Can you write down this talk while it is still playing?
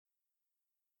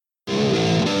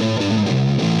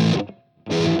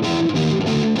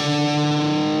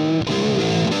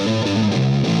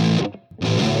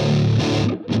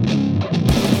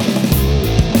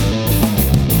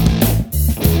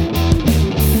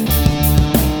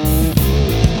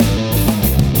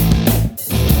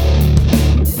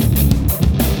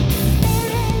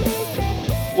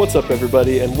What's up,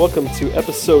 everybody, and welcome to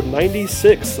episode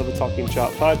 96 of the Talking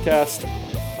Chop podcast.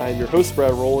 I'm your host,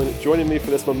 Brad Rowland. Joining me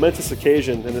for this momentous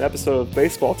occasion in an episode of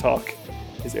Baseball Talk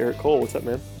is Eric Cole. What's up,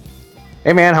 man?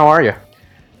 Hey, man, how are you?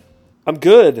 I'm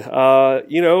good.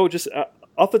 Just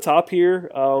off the top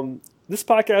here, this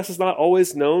podcast is not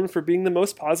always known for being the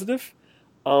most positive,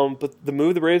 but the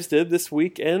move the Braves did this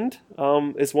weekend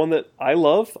is one that I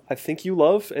love, I think you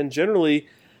love, and generally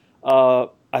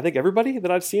I think everybody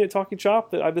that I've seen at Talking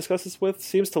Chop that I've discussed this with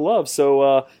seems to love.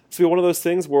 So it's going to be one of those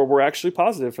things where we're actually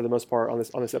positive for the most part on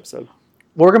this episode.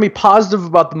 We're going to be positive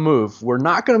about the move. We're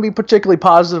not going to be particularly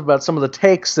positive about some of the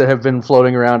takes that have been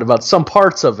floating around about some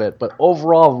parts of it, but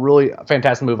overall, really a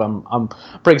fantastic move. I'm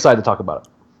pretty excited to talk about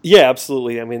it. Yeah,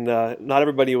 absolutely. I mean, not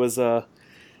everybody was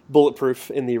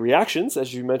bulletproof in the reactions,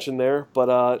 as you mentioned there,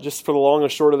 but just for the long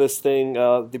and short of this thing,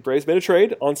 the Braves made a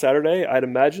trade on Saturday. I'd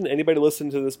imagine anybody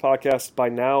listening to this podcast by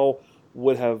now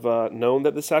would have known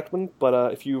that this happened,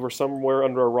 but if you were somewhere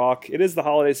under a rock, it is the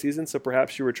holiday season, so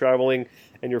perhaps you were traveling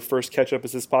and your first catch-up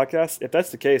is this podcast. If that's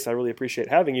the case, I really appreciate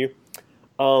having you.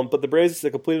 But the Braves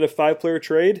completed a 5-player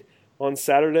trade on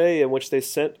Saturday in which they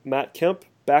sent Matt Kemp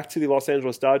back to the Los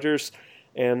Angeles Dodgers.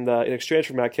 And in exchange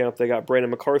for Matt Kemp, they got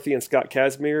Brandon McCarthy and Scott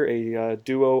Kazmir, a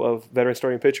duo of veteran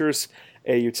starting pitchers,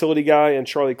 a utility guy, and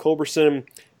Charlie Culberson,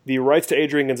 the rights to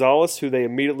Adrian Gonzalez, who they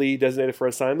immediately designated for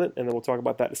assignment, and then we'll talk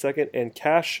about that in a second, and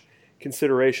cash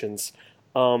considerations.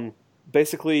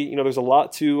 Basically, there's a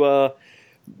lot to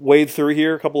wade through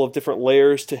here, a couple of different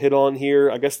layers to hit on here.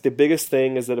 I guess the biggest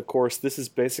thing is that, of course, this is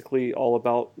basically all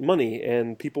about money,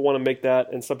 and people want to make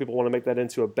that, and some people want to make that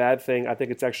into a bad thing. I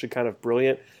think it's actually kind of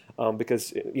brilliant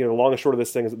because, the long and short of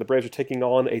this thing is that the Braves are taking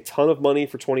on a ton of money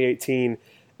for 2018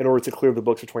 in order to clear the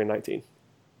books for 2019.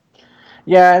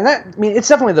 Yeah, and it's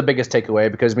definitely the biggest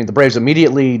takeaway because, the Braves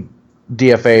immediately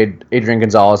DFA'd Adrian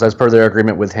Gonzalez as per their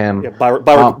agreement with him. Yeah,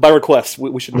 by request,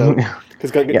 we should know. Because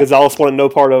Gonzalez wanted no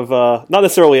part of, not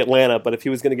necessarily Atlanta, but if he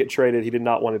was going to get traded, he did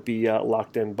not want to be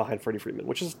locked in behind Freddie Freeman,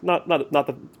 which is not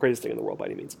the greatest thing in the world by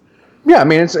any means. Yeah,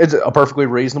 it's a perfectly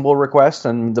reasonable request,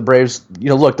 and the Braves,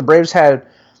 the Braves had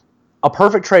a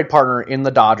perfect trade partner in the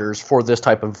Dodgers for this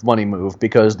type of money move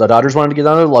because the Dodgers wanted to get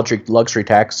under the luxury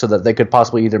tax so that they could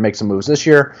possibly either make some moves this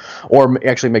year or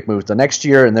actually make moves the next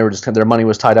year, and they were just their money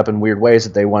was tied up in weird ways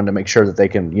that they wanted to make sure that they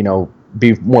can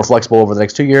be more flexible over the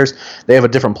next 2 years. They have a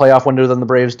different playoff window than the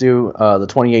Braves do. The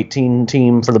 2018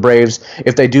 team for the Braves,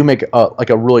 if they do make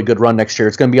a really good run next year,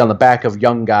 it's going to be on the back of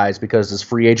young guys because this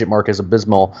free agent market is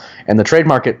abysmal, and the trade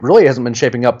market really hasn't been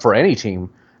shaping up for any team.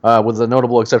 With the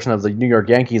notable exception of the New York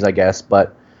Yankees, I guess.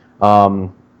 But overall,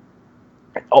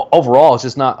 it's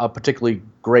just not a particularly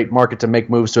great market to make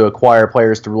moves to acquire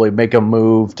players to really make a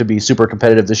move to be super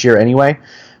competitive this year anyway.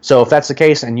 So if that's the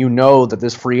case, and that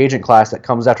this free agent class that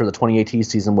comes after the 2018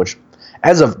 season, which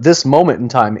as of this moment in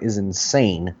time is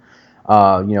insane,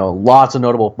 lots of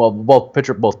notable both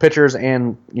pitchers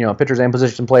and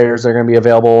position players that are going to be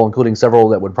available, including several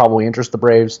that would probably interest the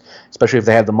Braves, especially if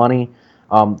they have the money.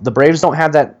 The Braves don't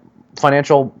have that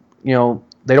financial, they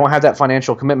don't have that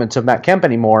financial commitment to Matt Kemp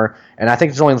anymore, and I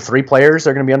think there's only 3 players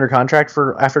that are going to be under contract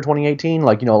for after 2018,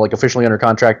 like officially under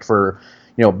contract for,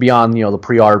 beyond, the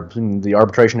pre-arb, the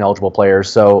arbitration eligible players.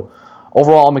 So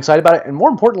overall, I'm excited about it, and more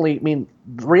importantly, the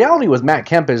reality with Matt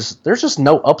Kemp is there's just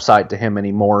no upside to him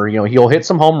anymore. He'll hit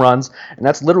some home runs, and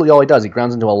that's literally all he does. He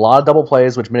grounds into a lot of double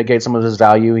plays, which mitigates some of his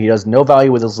value. He has no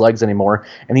value with his legs anymore,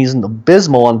 and he's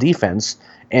abysmal on defense.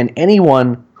 And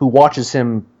anyone who watches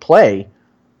him play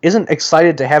isn't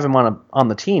excited to have him on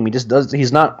the team. He just does.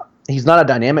 He's not a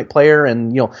dynamic player,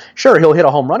 and sure, he'll hit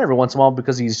a home run every once in a while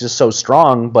because he's just so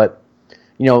strong. But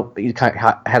he kind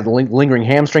of has lingering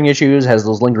hamstring issues, has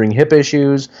those lingering hip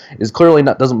issues. Is clearly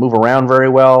doesn't move around very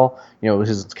well.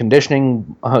 His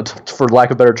conditioning, for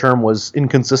lack of a better term, was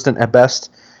inconsistent at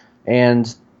best.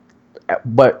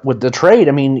 But with the trade,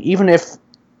 even if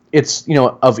it's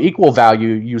of equal value,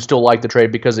 you still like the trade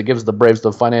because it gives the Braves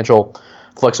the financial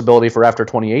flexibility for after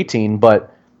 2018. But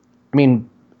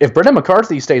if Brendan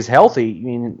McCarthy stays healthy,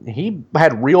 he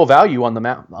had real value on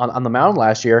the mound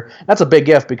last year. That's a big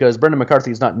if because Brendan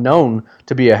McCarthy is not known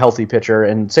to be a healthy pitcher,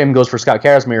 and same goes for Scott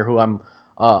Kazmir, who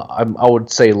I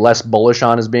would say less bullish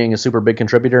on as being a super big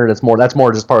contributor. That's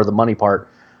more just part of the money part.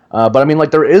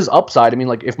 But there is upside.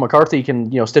 If McCarthy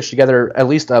can, stitch together at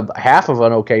least a half of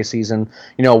an okay season,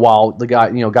 while the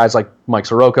guys like Mike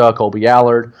Soroka, Colby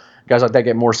Allard, guys like that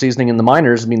get more seasoning in the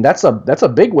minors. That's a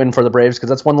big win for the Braves because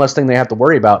that's one less thing they have to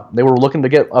worry about. They were looking to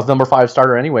get a number 5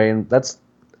 starter anyway, and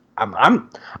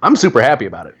I'm super happy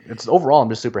about it. Overall, I'm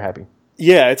just super happy.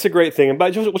 Yeah, it's a great thing.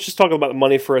 But let's just talk about the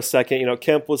money for a second.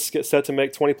 Kemp was set to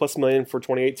make $20+ million for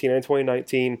 2018 and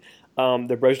 2019.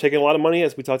 The Braves are taking a lot of money,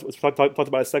 as we talked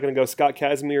about a second ago. Scott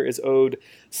Kazmir is owed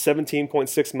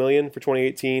 $17.6 million for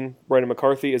 2018. Brandon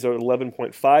McCarthy is owed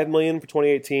 $11.5 million for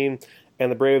 2018.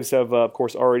 And the Braves have, of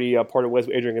course, already parted ways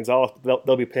with Adrian Gonzalez.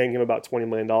 They'll be paying him about $20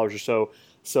 million or so.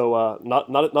 So not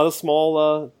a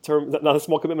small not a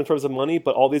small commitment in terms of money,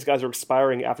 but all these guys are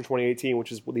expiring after 2018,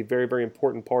 which is the very, very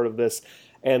important part of this.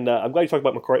 And I'm glad you talked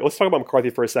about McCarthy. Let's talk about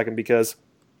McCarthy for a second, because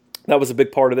that was a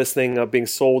big part of this thing being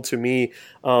sold to me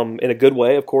in a good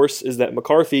way, of course, is that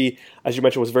McCarthy, as you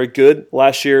mentioned, was very good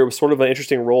last year. It was sort of an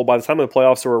interesting role. By the time the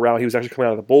playoffs were around, he was actually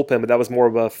coming out of the bullpen, but that was more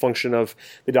of a function of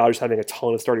the Dodgers having a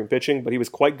ton of starting pitching. But he was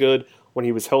quite good when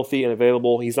he was healthy and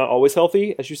available. He's not always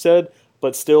healthy, as you said,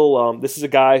 but still, this is a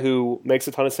guy who makes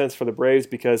a ton of sense for the Braves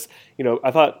because,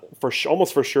 I thought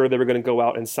almost for sure they were going to go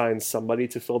out and sign somebody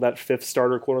to fill that fifth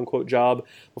starter, quote-unquote, job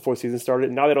before the season started.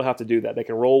 And now they don't have to do that. They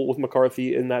can roll with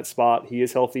McCarthy in that spot. He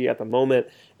is healthy at the moment,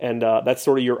 and that's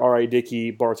sort of your R.A. Dickey,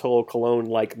 Bartolo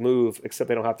Colon-like move, except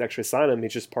they don't have to actually sign him.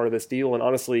 He's just part of this deal, and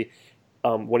honestly,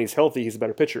 when he's healthy, he's a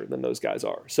better pitcher than those guys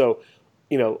are. So,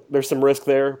 there's some risk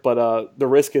there, but the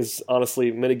risk is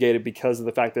honestly mitigated because of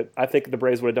the fact that I think the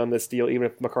Braves would have done this deal even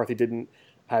if McCarthy didn't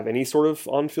have any sort of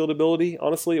on-field ability.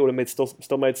 Honestly, it would have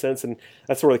still made sense, and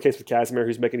that's sort of the case with Kazmir,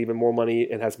 who's making even more money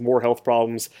and has more health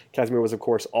problems. Kazmir was, of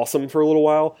course, awesome for a little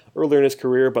while earlier in his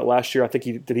career, but last year, I think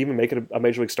did he even make it a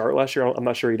major league start last year? I'm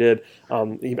not sure he did. I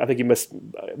think he missed,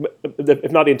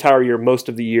 if not the entire year, most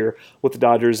of the year with the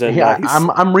Dodgers. And yeah,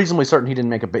 I'm reasonably certain he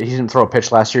didn't throw a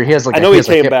pitch last year. He has I know he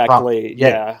came back late.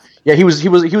 Yeah. Yeah, he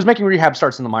was making rehab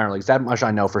starts in the minor leagues. That much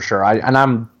I know for sure.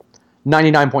 I'm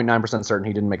 99.9% certain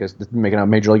he didn't make a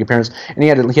major league appearance. And he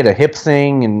had a hip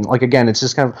thing, and again, it's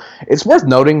just it's worth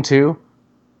noting too.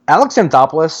 Alex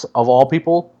Anthopoulos, of all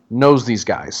people, knows these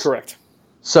guys. Correct.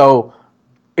 So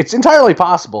it's entirely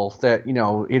possible that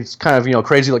it's kind of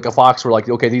crazy like a Fox where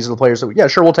okay, these are the players that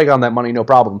sure, we'll take on that money, no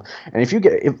problem. And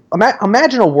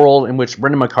imagine a world in which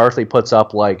Brendan McCarthy puts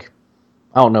up 2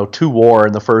 WAR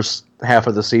in the first half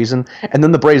of the season, and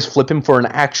then the Braves flip him for an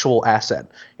actual asset.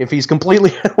 If he's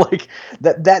completely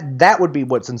that would be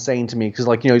what's insane to me, because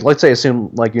let's say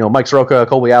assume Mike Soroka,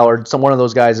 Colby Allard, one of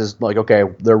those guys is okay,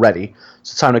 they're ready,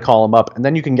 so it's time to call them up, and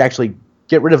then you can actually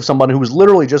get rid of someone who was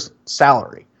literally just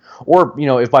salary, or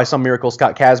if by some miracle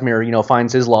Scott Kazmir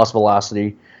finds his lost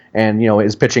velocity and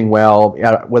is pitching well,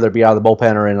 whether it be out of the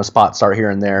bullpen or in a spot start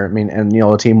here and there. And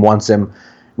the team wants him.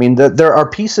 There are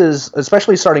pieces,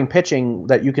 especially starting pitching,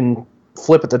 that you can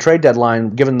flip at the trade deadline,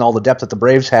 given all the depth that the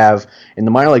Braves have in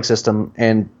the minor league system.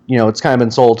 And, it's kind of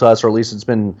been sold to us, or at least it's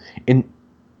been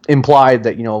implied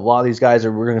that, a lot of these guys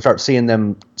we're going to start seeing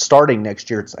them starting next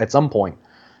year at some point.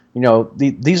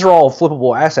 These are all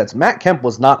flippable assets. Matt Kemp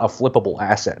was not a flippable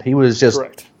asset. He was just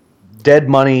correct. Dead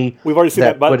money. We've already seen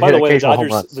that. By the way,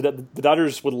 the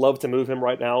Dodgers would love to move him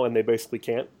right now, and they basically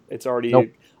can't. It's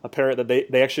already apparent that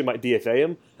they actually might DFA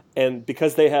him. And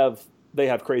because they have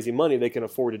crazy money, they can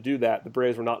afford to do that. The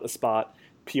Braves were not in a spot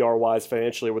PR-wise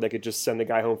financially where they could just send the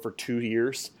guy home for 2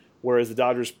 years, whereas the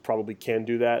Dodgers probably can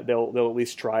do that. They'll at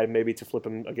least try maybe to flip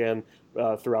him again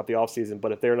throughout the offseason.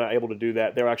 But if they're not able to do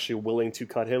that, they're actually willing to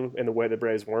cut him in the way the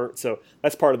Braves weren't. So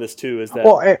that's part of this too. Is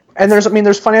that and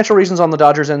there's financial reasons on the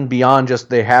Dodgers end beyond just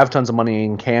they have tons of money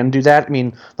and can do that.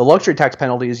 The luxury tax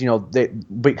penalties,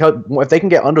 because if they can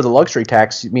get under the luxury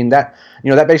tax, that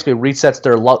basically resets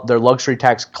their luxury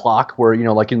tax clock. Where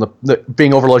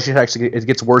being over luxury tax, it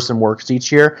gets worse and worse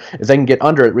each year. If they can get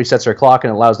under it, resets their clock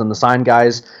and allows them to sign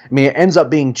guys. It ends up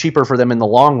being cheaper for them in the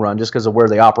long run just because of where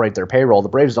they operate their payroll. The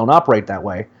Braves don't operate that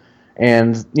way.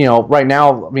 And, right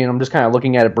now, I'm just kind of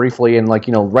looking at it briefly, and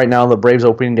right now the Braves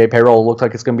opening day payroll looks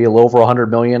like it's going to be a little over $100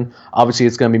 million. Obviously,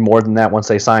 it's going to be more than that once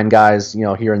they sign guys,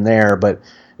 here and there. But,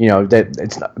 it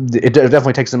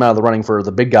definitely takes them out of the running for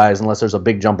the big guys unless there's a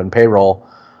big jump in payroll.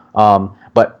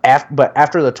 But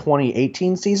after the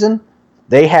 2018 season,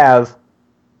 they have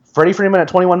Freddie Freeman at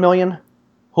 $21 million,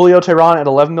 Julio Teheran at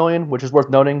 $11 million, which is worth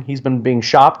noting. He's been being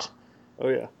shopped. Oh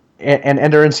yeah. And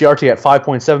Ender Inciarte at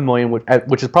 $5.7 million,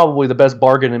 which is probably the best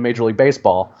bargain in Major League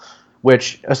Baseball.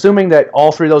 Which, assuming that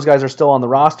all three of those guys are still on the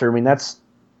roster, that's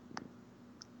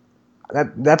a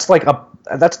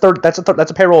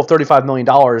payroll of $35 million.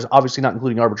 Obviously, not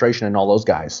including arbitration and all those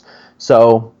guys.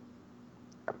 So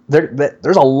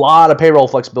there's a lot of payroll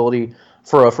flexibility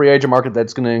for a free agent market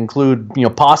that's going to include,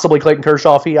 possibly Clayton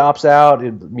Kershaw if he opts out.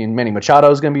 Manny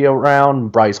Machado is going to be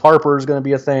around. Bryce Harper is going to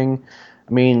be a thing.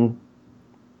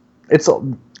 It's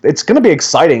going to be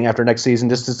exciting after next season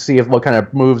just to see what kind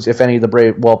of moves, if any, the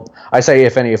Braves. Well, I say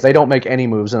if any. If they don't make any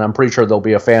moves, then I'm pretty sure there'll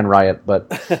be a fan riot. But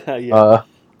yeah.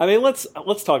 Let's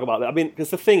talk about that.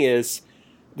 Because the thing is,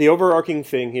 The overarching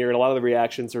thing here, and a lot of the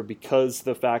reactions are because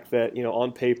the fact that,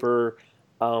 on paper,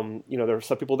 there are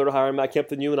some people that are higher on Matt Kemp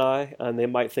than you and I, and they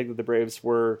might think that the Braves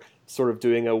were sort of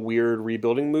doing a weird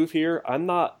rebuilding move here. I'm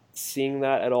not seeing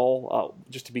that at all,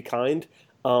 just to be kind.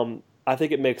 I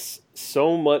think it makes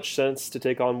so much sense to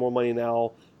take on more money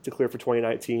now to clear for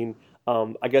 2019.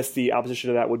 I guess the opposition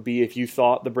to that would be if you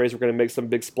thought the Braves were going to make some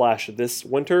big splash this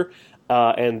winter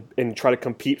and try to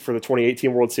compete for the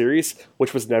 2018 World Series,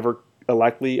 which was never a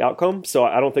likely outcome. So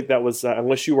I don't think that was,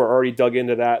 unless you were already dug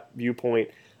into that viewpoint,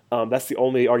 that's the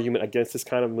only argument against this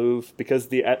kind of move, because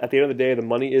at the end of the day, the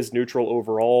money is neutral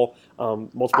overall.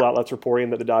 Multiple outlets reporting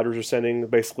that the Dodgers are sending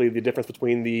basically the difference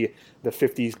between the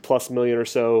 50+ million or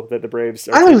so that the Braves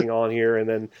are taking on here, and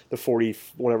then the 40,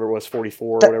 whatever it was,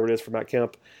 44, whatever it is for Matt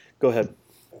Kemp. Go ahead.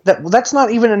 That's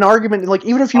not even an argument. Like,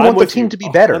 even if you want the team to be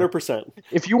better, 100%.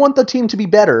 If you want the team to be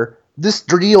better, this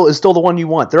deal is still the one you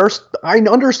want. I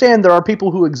understand there are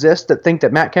people who exist that think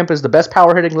that Matt Kemp is the best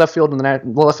power hitting left fielder in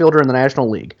the National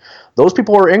League. Those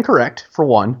people are incorrect, for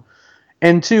one,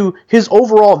 and two, his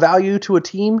overall value to a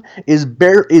team is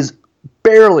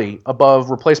barely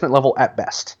above replacement level at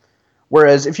best.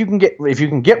 Whereas if you can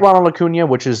get Ronald Acuna,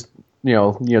 which is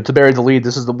to bury the lead,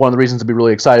 this is one of the reasons to be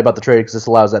really excited about the trade, because this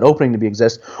allows that opening to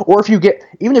exist. Or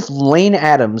even if Lane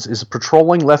Adams is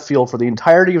patrolling left field for the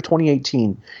entirety of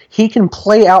 2018, he can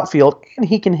play outfield and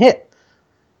he can hit.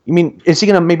 I mean, is he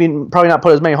going to probably not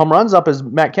put as many home runs up as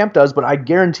Matt Kemp does, but I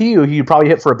guarantee you he'd probably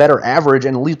hit for a better average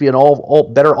and at least be an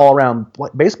better all-around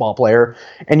baseball player.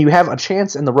 And you have a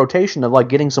chance in the rotation of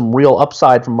getting some real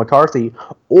upside from McCarthy,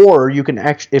 or you can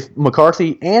if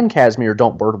McCarthy and Kazmir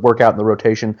don't work out in the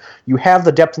rotation, you have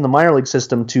the depth in the minor league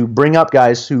system to bring up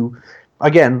guys who,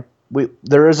 again,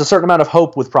 there is a certain amount of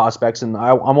hope with prospects, and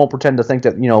I won't pretend to think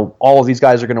that all of these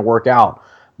guys are going to work out,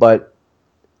 but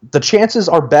the chances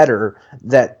are better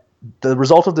that the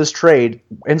result of this trade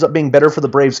ends up being better for the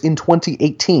Braves in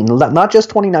 2018, not just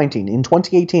 2019. In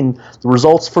 2018, the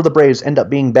results for the Braves end up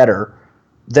being better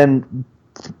than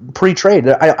pre-trade.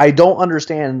 I don't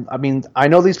understand. I mean, I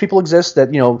know these people exist that,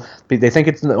 they think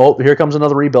it's, here comes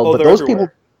another rebuild. But those everywhere.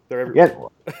 people, they're everywhere.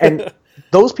 Yeah, and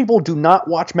those people do not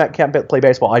watch Matt Kemp play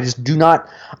baseball. I just do not.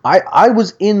 I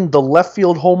was in the left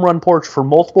field home run porch for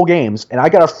multiple games, and I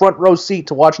got a front row seat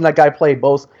to watching that guy play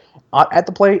both at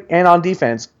the plate and on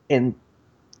defense, and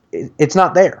it's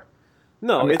not there.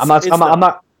 No, I'm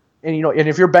not. And and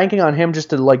if you're banking on him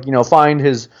just to find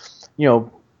his,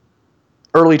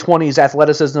 early 20s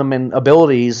athleticism and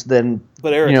abilities, then.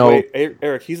 But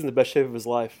Eric, he's in the best shape of his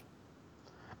life.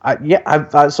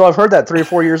 So I've heard that 3 or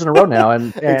 4 years in a row now,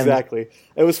 and exactly.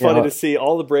 It was funny to see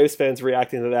all the Braves fans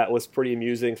reacting to that. Was pretty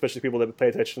amusing, especially people that pay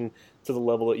attention to the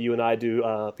level that you and I do,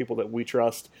 people that we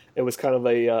trust. It was kind of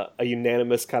a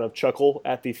unanimous kind of chuckle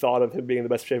at the thought of him being in the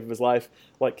best shape of his life.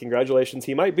 Like, congratulations,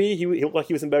 he might be. He looked like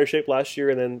he was in better shape last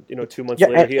year, and then 2 months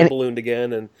later he had ballooned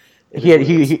again, and he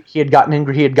had gotten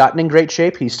in great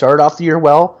shape. He started off the year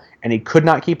well, and he could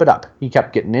not keep it up. He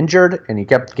kept getting injured, and he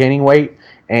kept gaining weight,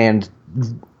 and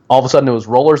all of a sudden it was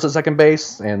rollers to second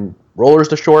base and rollers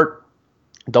to short,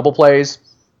 double plays.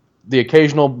 He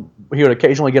would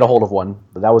occasionally get a hold of one,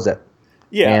 but that was it.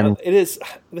 Yeah, and it is.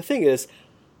 The thing is,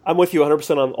 I'm with you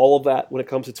 100% on all of that when it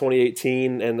comes to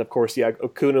 2018, and of course,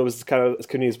 Acuna is kind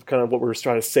of what we're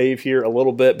trying to save here a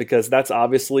little bit, because that's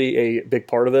obviously a big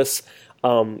part of this.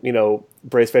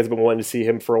 Braves fans have been wanting to see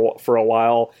him for a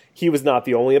while. He was not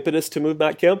the only impetus to move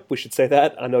Matt Kemp. We should say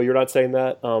that. I know you're not saying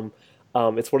that.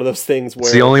 It's one of those things where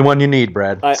it's the only one you need,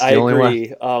 Brad. I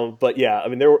agree. But yeah, I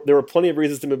mean, there were plenty of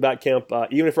reasons to move Matt Kemp.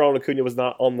 Even if Ronald Acuna was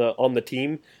not on the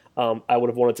team, I would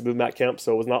have wanted to move Matt Kemp.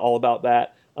 So it was not all about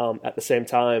that. At the same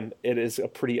time, it is a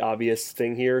pretty obvious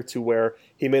thing here to where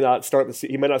he may not start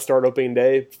opening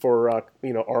day for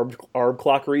arb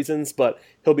clock reasons, but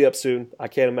he'll be up soon. I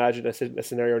can't imagine a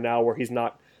scenario now where he's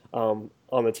not on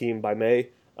the team by May.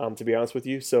 To be honest with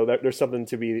you. So there's something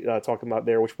to be talking about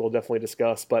there, which we'll definitely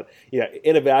discuss. But yeah,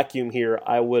 in a vacuum here,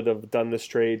 I would have done this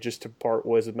trade just to part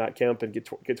ways with Matt Kemp and get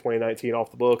 2019 off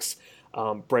the books.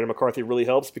 Brandon McCarthy really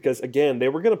helps because, again, they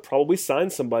were going to probably sign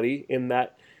somebody in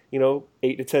that $8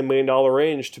 to $10 million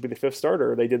range to be the fifth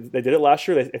starter. They did it last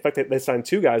year. In fact, they signed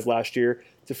 2 guys last year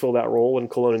to fill that role in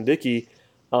Colon and Dickey.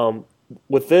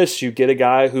 With this, you get a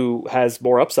guy who has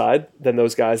more upside than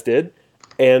those guys did,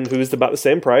 and who's about the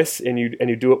same price, and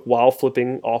you do it while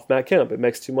flipping off Matt Kemp. It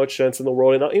makes too much sense in the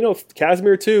world. And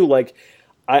Kazmir too. Like,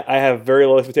 I have very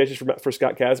low expectations for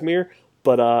Scott Kazmir,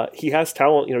 but he has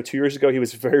talent. 2 years ago he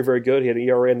was very, very good. He had an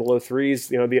ERA in the low 3s.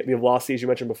 The velocity, as you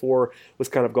mentioned before, was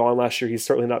kind of gone last year. He's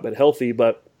certainly not been healthy,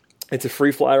 but It's a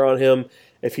free flyer on him.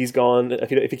 If he's gone, if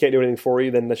he can't do anything for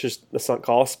you, then that's just a sunk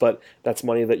cost. But that's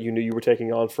money that you knew you were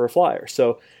taking on for a flyer.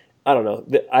 So I don't know.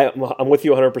 I'm with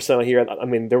you 100% here. I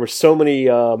mean, there were so many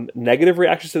negative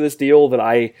reactions to this deal that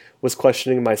I was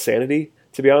questioning my sanity,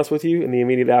 to be honest with you, in the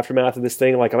immediate aftermath of this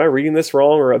thing. Like, am I reading this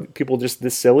wrong, or are people just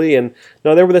this silly? And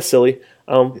no, they were this silly.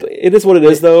 It is what it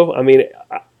is, though. I mean,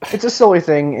 it's a silly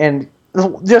thing, and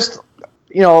just,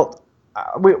 you know,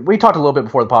 we talked a little bit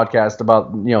before the podcast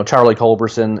about, you know, Charlie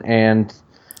Culberson, and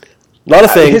not a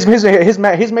thing. His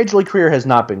major league career has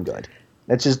not been good.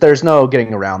 It's just, there's no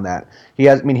getting around that. He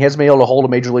hasn't been able to hold a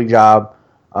major league job,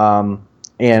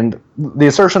 and the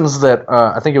assertions that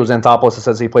I think it was Anthopoulos that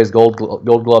says he plays gold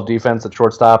glove defense at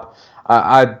shortstop.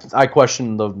 I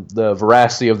question the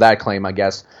veracity of that claim, I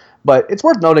guess. But it's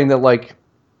worth noting that, like,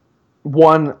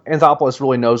 one, Anthopoulos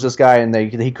really knows this guy, and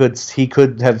he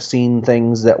could have seen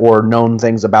things that, or known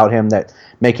things about him that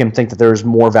make him think that there's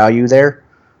more value there.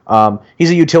 He's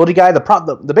a utility guy.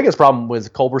 The biggest problem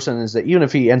with Culberson is that even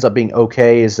if he ends up being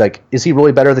okay, is he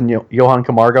really better than Johan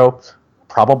Camargo?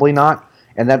 Probably not.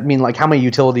 And that means, like, how many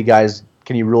utility guys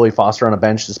can you really foster on a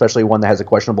bench, especially one that has a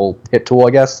questionable hit tool,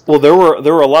 I guess? Well, there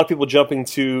were a lot of people jumping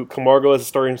to Camargo as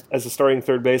a starting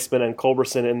third baseman and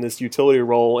Culberson in this utility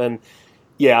role. And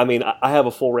yeah, I mean, I have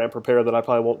a full rant prepared that I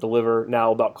probably won't deliver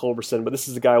now about Culberson, but this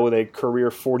is a guy with a career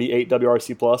 48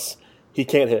 WRC plus. He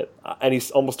can't hit, and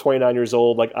he's almost 29 years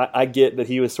old. Like, I get that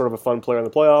he was sort of a fun player in the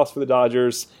playoffs for the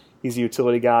Dodgers. He's a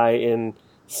utility guy in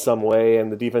some way, and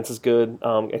the defense is good,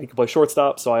 and he can play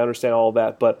shortstop, so I understand all of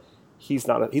that. But he's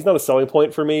not a selling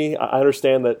point for me. I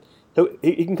understand that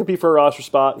he can compete for a roster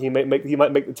spot. He might make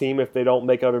the team if they don't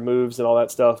make other moves and all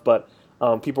that stuff. But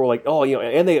people are like, oh, you know,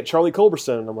 and they get Charlie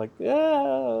Culberson, and I'm like,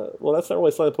 yeah, well, that's not really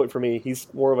a selling point for me.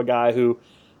 He's more of a guy who,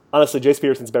 honestly, Jace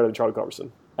Peterson's better than Charlie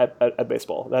Culberson at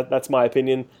baseball. That's my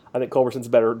opinion. I think Culberson's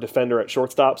a better defender at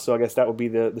shortstop, so I guess that would be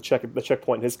the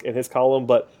checkpoint in his column.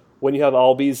 But when you have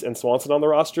Albies and Swanson on the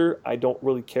roster, I don't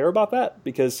really care about that,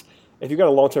 because if you've got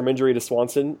a long-term injury to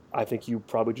Swanson, I think you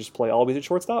probably just play Albies at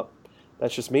shortstop.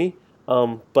 That's just me.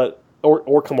 But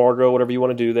or Camargo, whatever you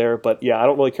want to do there. But yeah, I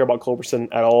don't really care about Culberson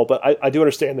at all. But I do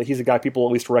understand that he's a guy people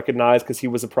at least recognize, because he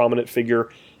was a prominent figure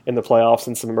in the playoffs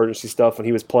and some emergency stuff, and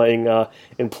he was playing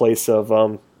in place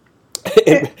of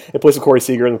in place of Corey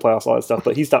Seager in the playoffs, all that stuff.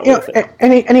 But he's not really a thing.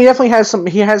 And he definitely has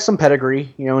some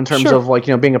pedigree, you know, in terms of, like,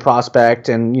 you know, being a prospect,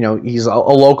 and, you know, he's a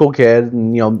local kid,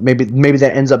 and, you know, maybe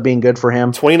that ends up being good for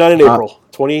him. 29 in April.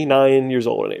 29 years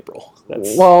old in April.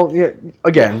 Well, yeah,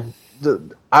 again,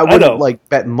 I wouldn't like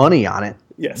bet money on it.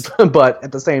 Yes, but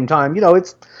at the same time, you know,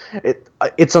 it's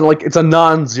a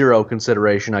non-zero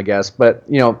consideration, I guess. But,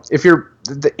 you know,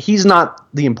 he's not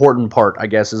the important part, I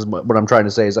guess, is what I'm trying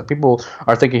to say, is that people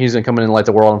are thinking he's going to come in and light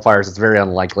the world on fire. It's very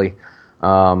unlikely.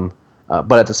 But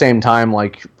at the same time,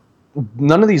 like,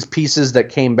 none of these pieces that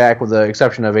came back, with the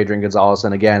exception of Adrian Gonzalez,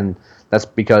 and again, that's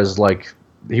because, like,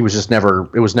 it was never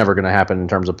going to happen in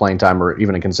terms of playing time or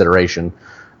even a consideration.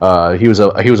 He was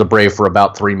a Brave for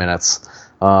about 3 minutes.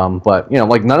 But, you know,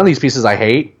 like, none of these pieces I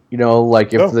hate, you know,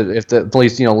 like, if the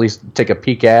police, you know, at least take a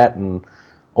peek at, and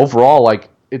overall, like,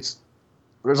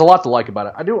 there's a lot to like about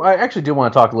it. I actually do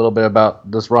want to talk a little bit about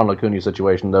this Ronald Acuna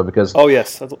situation, though, because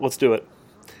let's do it.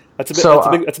 That's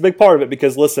a big part of it,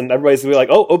 because listen, everybody's gonna be like,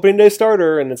 oh, opening day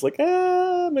starter, and it's like,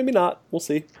 maybe not. We'll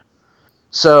see.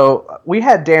 So we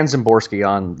had Dan Zimborski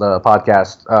on the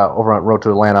podcast over on Road to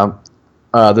Atlanta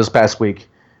this past week,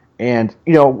 and,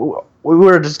 you know, we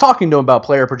were just talking to him about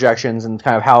player projections and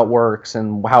kind of how it works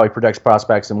and how he projects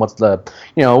prospects and what's the,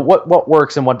 you know, what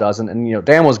works and what doesn't. And, you know,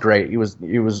 Dan was great. He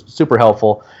was super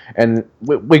helpful. And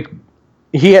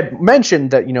he had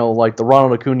mentioned that, you know, like, the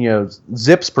Ronald Acuna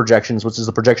Zips projections, which is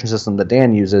the projection system that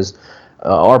Dan uses,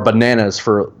 are bananas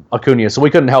for Acuna. So we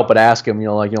couldn't help but ask him, you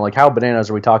know, like how bananas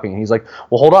are we talking? And he's like,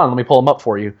 well, hold on, let me pull them up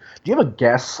for you. Do you have a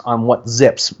guess on what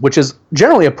Zips, which is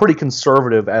generally a pretty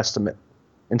conservative estimate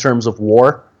in terms of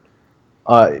WAR,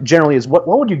 generally is, what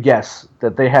would you guess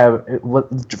that they have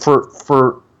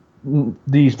for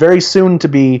the very soon to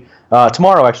be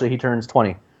tomorrow? Actually, he turns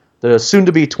 20. The soon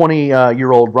to be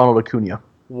 20-year-old Ronald Acuna.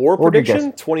 WAR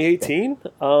prediction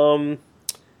 2018.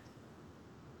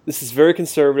 This is very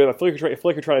conservative. I feel like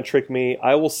you're trying to trick me.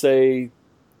 I will say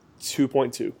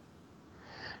 2.2.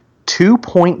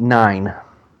 2.9.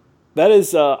 That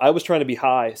is. I was trying to be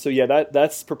high. So yeah,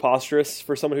 that's preposterous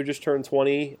for someone who just turned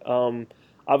 20.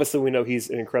 Obviously, we know he's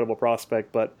an incredible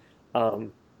prospect, but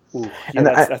again,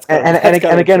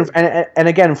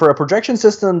 for a projection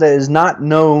system that is not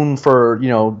known for, you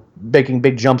know, making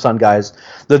big jumps on guys,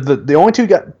 the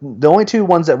only two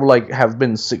ones that were, like, have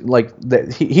been, like,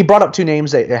 that he brought up two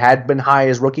names that had been high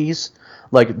as rookies,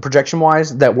 like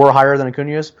projection-wise, that were higher than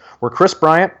Acuna's were Chris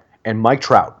Bryant and Mike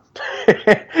Trout.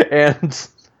 And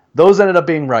those ended up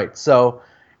being right. So,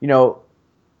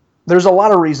 there's a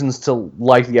lot of reasons to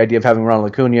like the idea of having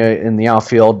Ronald Acuna in the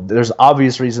outfield. There's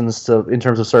obvious reasons in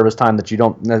terms of service time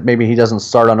that maybe he doesn't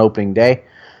start on opening day.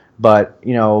 But,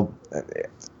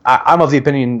 I'm of the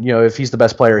opinion, if he's the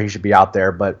best player, he should be out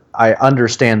there. But I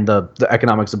understand the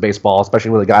economics of baseball,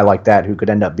 especially with a guy like that who could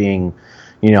end up being,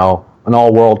 an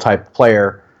all-world type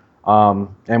player.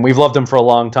 And we've loved him for a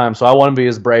long time, so I want him to be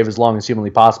as brave as long as humanly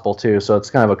possible, too. So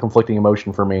it's kind of a conflicting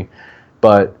emotion for me.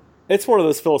 But it's one of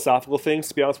those philosophical things,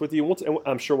 to be honest with you.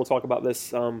 I'm sure we'll talk about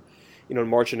this, in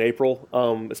March and April,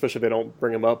 especially if they don't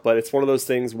bring him up. But it's one of those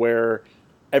things where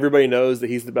everybody knows that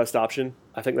he's the best option.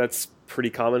 I think that's pretty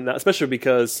common, especially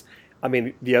because,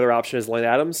 the other option is Lane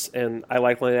Adams, and I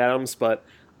like Lane Adams, but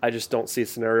I just don't see a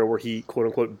scenario where he,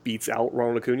 quote-unquote, beats out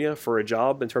Ronald Acuna for a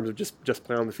job in terms of just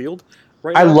playing on the field.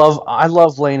 Right now. I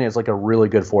love Lane as like a really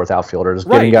good fourth outfielder, just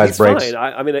giving guys breaks.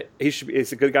 Fine.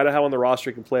 He's a good guy to have on the roster.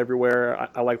 He can play everywhere.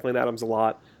 I like Lane Adams a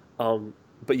lot.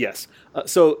 But yes,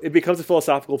 so it becomes a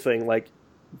philosophical thing. Like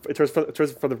in terms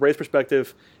from the Braves'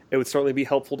 perspective, it would certainly be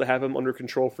helpful to have him under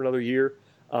control for another year,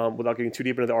 without getting too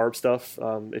deep into the ARB stuff.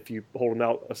 If you hold him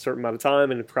out a certain amount of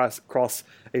time and cross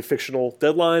a fictional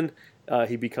deadline,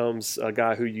 he becomes a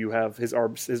guy who you have his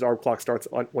ARB clock starts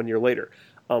 1 year later.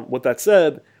 With that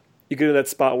said, you get in that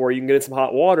spot where you can get in some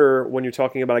hot water when you're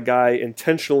talking about a guy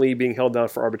intentionally being held down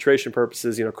for arbitration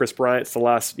purposes. Chris Bryant's the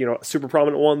last, super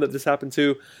prominent one that this happened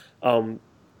to.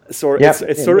 It's sort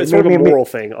of a moral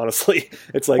thing, honestly.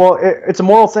 It's like, well, it's a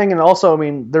moral thing, and also,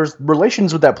 there's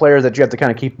relations with that player that you have to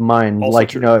kind of keep in mind.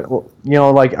 Like, if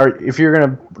you're going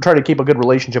to try to keep a good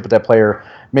relationship with that player,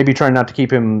 maybe try not to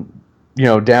keep him,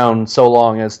 down so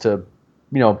long as to,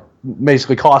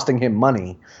 basically costing him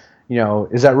money.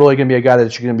 Is that really going to be a guy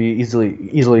that's going to be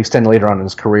easily extend later on in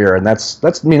his career? And that's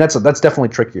definitely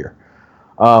trickier.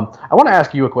 I want to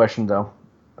ask you a question though.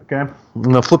 Okay, I'm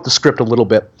going to flip the script a little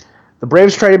bit. The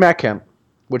Braves traded Matt Kemp,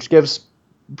 which gives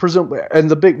presumably,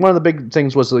 and one of the big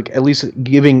things was like at least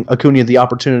giving Acuna the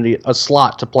opportunity, a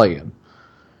slot to play in.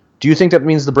 Do you think that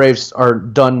means the Braves are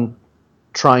done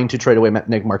trying to trade away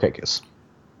Nick Markakis?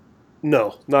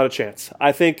 No, not a chance.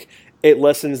 I think it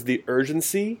lessens the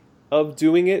urgency of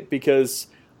doing it, because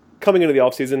coming into the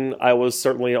offseason, I was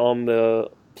certainly on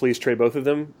the please trade both of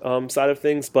them side of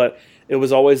things, but it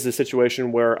was always the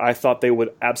situation where I thought they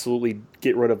would absolutely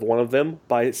get rid of one of them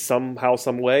by somehow,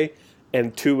 some way,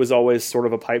 and two was always sort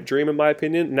of a pipe dream in my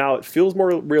opinion. Now it feels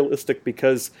more realistic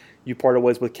because you parted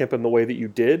ways with Kemp in the way that you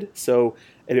did,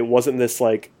 and it wasn't this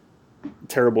like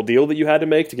terrible deal that you had to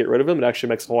make to get rid of him. It actually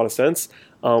makes a lot of sense.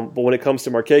 But when it comes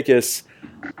to Markakis,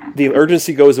 the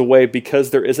urgency goes away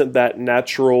because there isn't that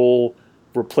natural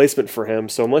replacement for him.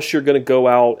 So unless you're going to go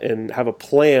out and have a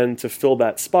plan to fill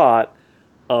that spot,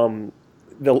 the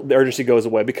urgency goes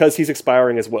away because he's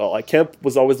expiring as well. Like Kemp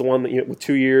was always the one that, with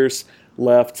 2 years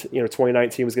left,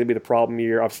 2019 was going to be the problem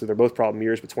year. Obviously, they're both problem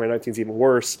years, but 2019 is even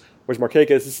worse. Whereas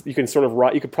Markakis,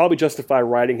 you could probably justify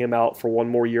riding him out for one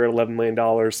more year at $11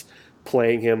 million,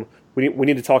 playing him. We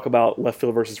need to talk about left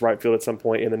field versus right field at some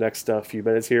point in the next few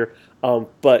minutes here.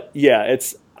 But yeah,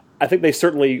 I think they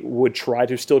certainly would try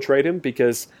to still trade him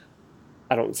because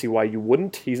I don't see why you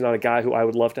wouldn't. He's not a guy who I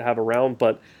would love to have around,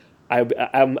 but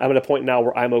I'm at a point now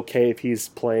where I'm okay if he's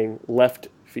playing left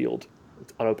field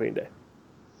on opening day.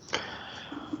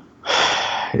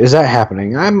 Is that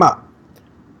happening?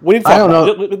 We need to talk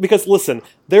about it because listen,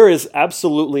 there is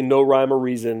absolutely no rhyme or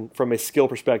reason from a skill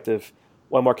perspective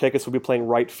why Markakis would be playing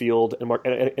right field and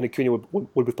Acuna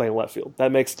would be playing left field.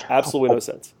 That makes absolutely no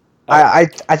sense. I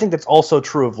think that's also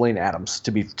true of Lane Adams,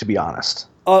 to be honest.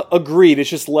 Agreed. It's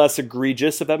just less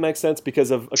egregious, if that makes sense,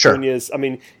 because of Acuna's. Sure. I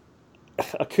mean,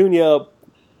 Acuna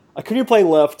playing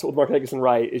left with Markakis and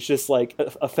right is just like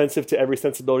offensive to every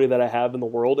sensibility that I have in the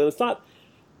world, and it's not.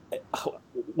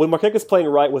 When Markakis playing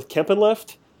right with Kemp in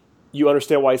left, you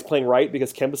understand why he's playing right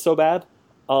because Kemp is so bad.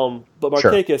 But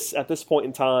Markakis, at this point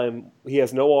in time, he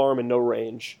has no arm and no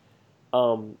range.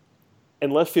 In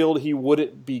left field, he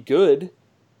wouldn't be good,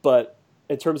 but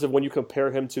in terms of when you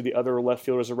compare him to the other left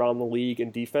fielders around the league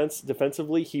in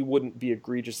defensively, he wouldn't be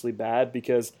egregiously bad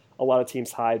because a lot of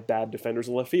teams hide bad defenders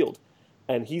in left field.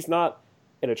 And he's not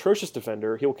an atrocious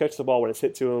defender. He'll catch the ball when it's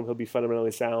hit to him. He'll be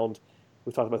fundamentally sound.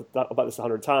 We've talked about this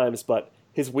 100 times, but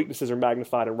his weaknesses are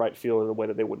magnified in right field in a way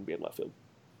that they wouldn't be in left field.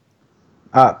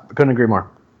 Couldn't agree more.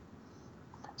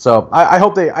 So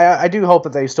I do hope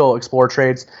that they still explore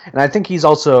trades, and I think it's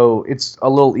a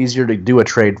little easier to do a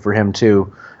trade for him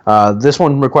too. This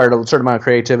one required a certain amount of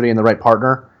creativity and the right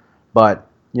partner, but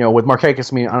with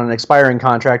Markakis, on an expiring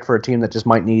contract for a team that just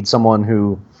might need someone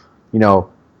who,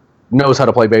 knows how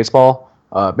to play baseball.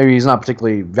 Maybe he's not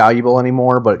particularly valuable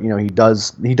anymore, but he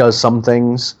does some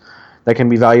things that can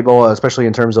be valuable, especially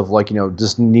in terms of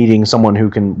just needing someone who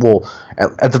can,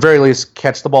 at the very least,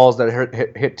 catch the balls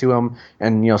that hit to him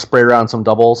and spray around some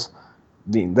doubles.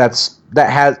 That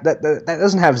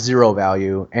doesn't have zero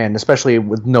value, and especially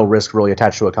with no risk really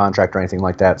attached to a contract or anything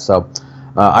like that. So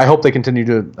I hope they continue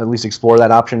to at least explore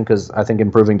that option, because I think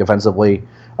improving defensively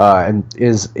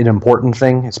is an important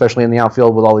thing, especially in the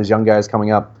outfield with all these young guys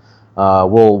coming up.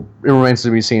 It remains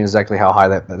to be seen exactly how high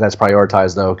that's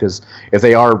prioritized, though, because if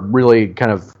they are really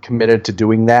kind of committed to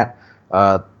doing that,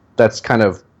 that's kind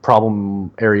of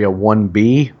problem area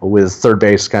 1B, with third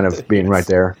base kind of being right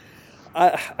there.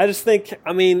 I just think,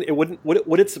 it wouldn't.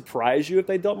 Would it surprise you if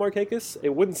they dealt Markakis?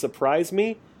 It wouldn't surprise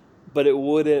me, but it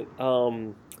wouldn't.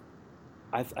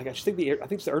 I just think the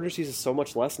urgency is so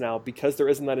much less now because there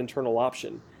isn't that internal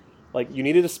option. Like, you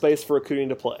needed a space for Acuna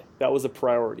to play. That was a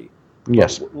priority.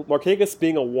 Yes. Markakis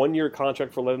being a 1-year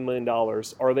contract for $11 million,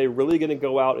 are they really going to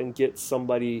go out and get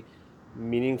somebody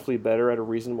meaningfully better at a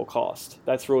reasonable cost?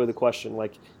 That's really the question.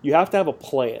 Like, you have to have a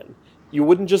plan. You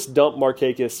wouldn't just dump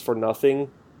Markakis for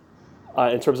nothing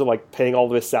in terms of paying all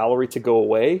of his salary to go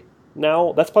away.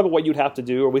 Now, that's probably what you'd have to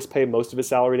do, or at least pay most of his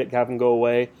salary to have him go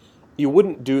away. You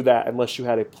wouldn't do that unless you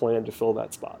had a plan to fill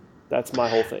that spot. That's my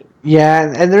whole thing.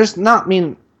 Yeah, and there's not,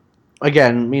 he's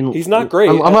not great.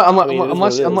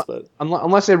 Unless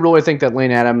they really think that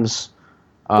Lane Adams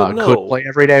could play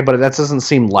every day, but that doesn't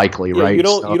seem likely, right? You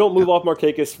don't move off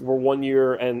Markakis for 1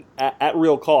 year and at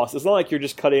real cost. It's not like you're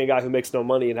just cutting a guy who makes no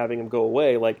money and having him go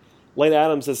away. Like, Lane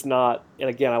Adams is not, and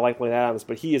again, I like Lane Adams,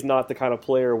 but he is not the kind of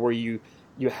player where you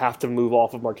have to move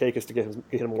off of Markakis to get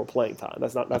him more playing time.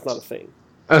 That's not a thing.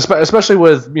 Especially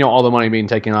with all the money being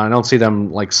taken on, I don't see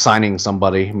them signing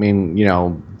somebody.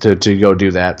 To go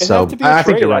do that. So I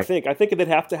think you're right. I think they'd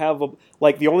have to have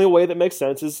the only way that makes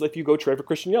sense is if you go trade for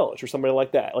Christian Yelich or somebody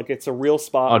like that. Like, it's a real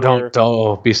spot.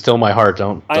 Don't be still my heart.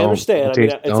 Don't. I understand.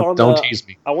 Don't tease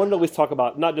me. I wanted to always talk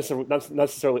about not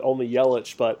necessarily only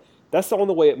Yelich, but that's the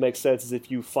only way it makes sense is if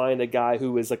you find a guy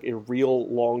who is a real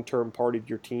long-term part of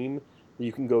your team that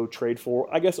you can go trade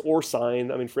for, I guess, or sign.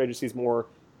 Free agency is more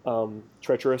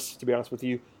treacherous, to be honest with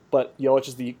you, but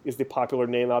Yelich is the popular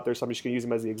name out there, so I'm just going to use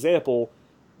him as the example.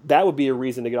 That would be a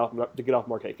reason to get off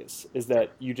Markakis, is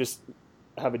that you just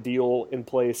have a deal in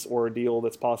place or a deal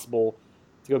that's possible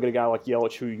to go get a guy like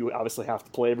Yelich, who you obviously have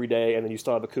to play every day, and then you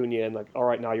still have Acuna, and all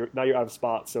right, now you're out of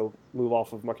spot, so move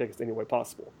off of Markakis any way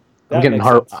possible. I'm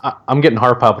getting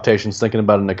heart palpitations thinking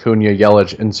about an Acuna,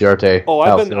 Yelich, Inciarte. Oh,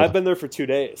 I've been there for 2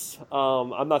 days.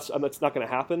 That's not going to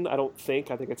happen. I don't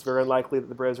think. I think it's very unlikely that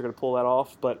the Braves are going to pull that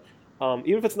off. But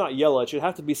even if it's not Yelich, it'd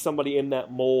have to be somebody in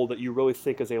that mold that you really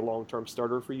think is a long-term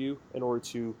starter for you in order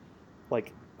to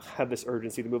have this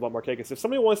urgency to move on Markakis. If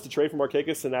somebody wants to trade for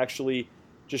Markakis and actually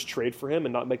just trade for him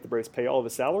and not make the Braves pay all of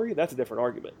his salary, that's a different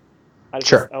argument. I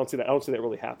don't see that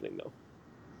really happening though.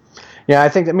 Yeah, I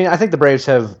think the Braves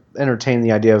have entertained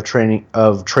the idea of trading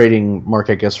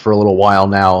Markakis for a little while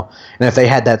now, and if they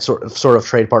had that sort of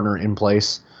trade partner in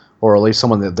place, or at least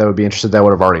someone that would be interested, that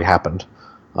would have already happened.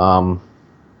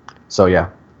 So yeah,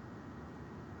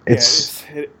 that's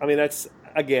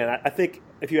again. I think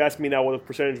if you ask me now, what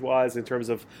percentage-wise in terms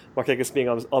of Markakis being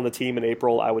on the team in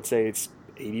April, I would say it's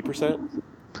 80%.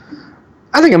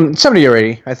 I think I'm 70 or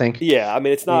 80. I think. Yeah,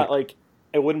 it's not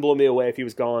it wouldn't blow me away if he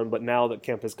was gone, but now that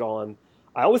Kemp is gone,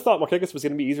 I always thought Markakis was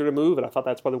going to be easier to move, and I thought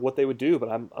that's probably what they would do. But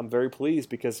I'm very pleased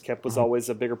because Kemp was always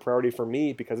a bigger priority for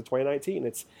me because of 2019.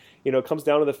 It's it comes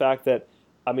down to the fact that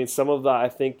some of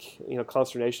the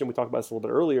consternation we talked about this a little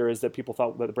bit earlier is that people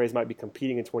thought that the Braves might be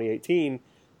competing in 2018.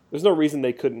 There's no reason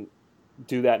they couldn't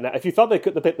do that now. If you thought they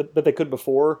could that they could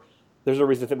before, there's no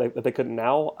reason to think that they couldn't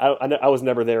now. I was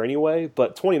never there anyway,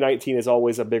 but 2019 is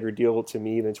always a bigger deal to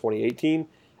me than 2018.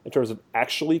 In terms of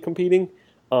actually competing.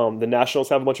 The Nationals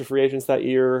have a bunch of free agents that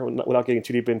year. Without getting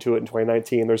too deep into it in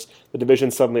 2019, the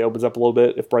division suddenly opens up a little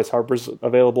bit if Bryce Harper's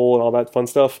available and all that fun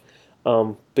stuff.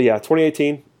 But yeah,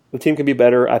 2018, the team can be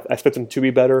better. I expect them to be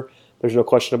better. There's no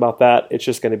question about that. It's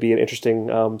just going to be an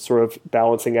interesting sort of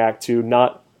balancing act to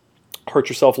not hurt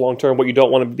yourself long term. What you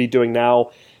don't want to be doing now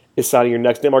is signing your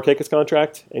next Markakis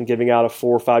contract and giving out a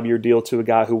 4 or 5 year deal to a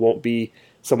guy who won't be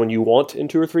someone you want in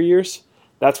 2 or 3 years.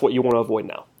 That's what you want to avoid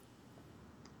now.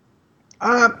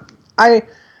 I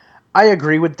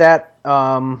agree with that.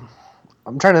 I'm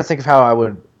trying to think of how I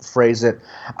would phrase it.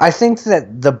 I think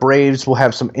that the Braves will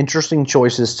have some interesting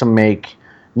choices to make,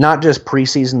 not just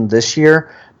preseason this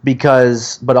year,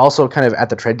 but also kind of at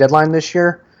the trade deadline this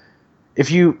year.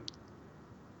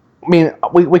 I mean,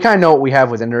 we kind of know what we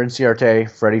have with Ender Inciarte,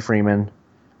 Freddie Freeman.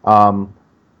 But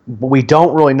we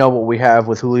don't really know what we have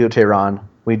with Julio Teheran.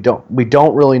 We don't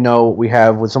really know what we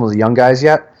have with some of the young guys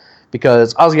yet,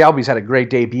 because Ozzy Albies had a great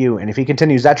debut, and if he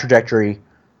continues that trajectory,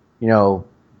 you know,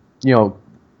 you know,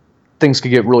 things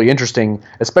could get really interesting,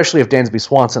 especially if Dansby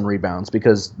Swanson rebounds,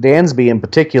 because Dansby in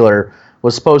particular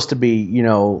was supposed to be,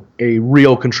 a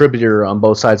real contributor on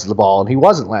both sides of the ball, and he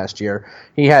wasn't last year.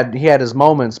 He had his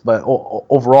moments, but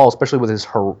overall, especially with his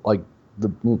one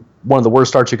of the worst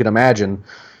starts you could imagine,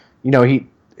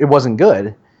 it wasn't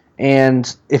good.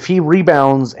 And if he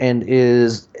rebounds and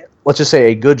is, let's just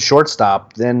say, a good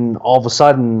shortstop, then all of a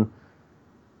sudden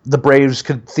the Braves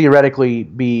could theoretically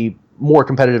be more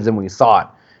competitive than we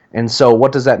thought. And so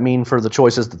what does that mean for the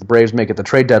choices that the Braves make at the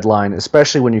trade deadline,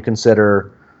 especially when you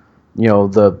consider,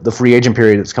 the free agent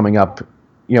period that's coming up,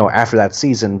 after that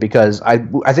season? Because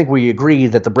I think we agree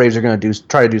that the Braves are going to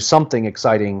try to do something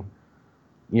exciting,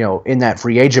 in that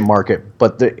free agent market.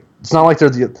 But it's not like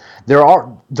there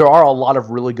are a lot of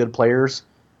really good players,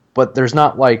 but there's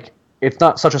not like it's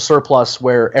not such a surplus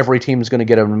where every team is going to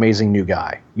get an amazing new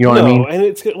guy. You know what I mean? And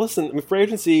it's listen. I mean, free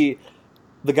agency,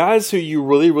 the guys who you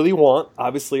really, really want,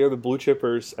 obviously, are the blue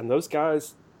chippers, and those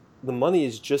guys, the money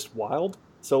is just wild.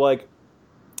 So, like,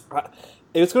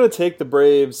 it's going to take the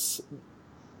Braves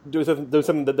doing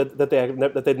something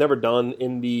that they've never done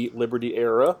in the Liberty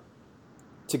era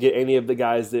to get any of the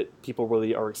guys that people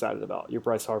really are excited about. Your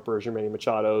Bryce Harpers, your Manny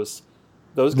Machados.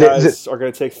 Those guys are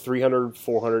going to take $300,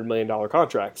 $400 million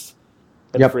contracts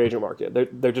in the free agent market.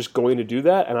 They're just going to do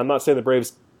that, and I'm not saying the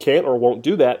Braves can't or won't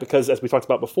do that, because, as we talked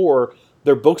about before,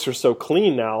 their books are so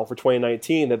clean now for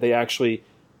 2019 that they actually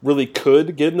really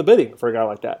could get in the bidding for a guy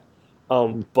like that.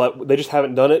 But they just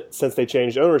haven't done it since they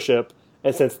changed ownership,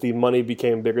 and since the money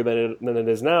became bigger than it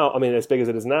is now. I mean, as big as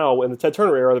it is now. In the Ted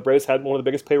Turner era, the Braves had one of the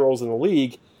biggest payrolls in the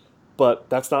league, but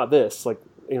that's not this. Like,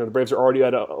 the Braves are already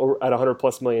at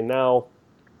 $100+ million now.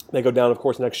 They go down, of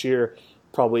course, next year,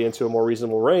 probably into a more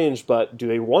reasonable range. But do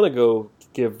they want to go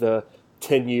give the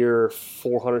 10-year,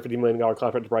 $450 million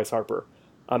contract to Bryce Harper?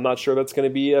 I'm not sure that's going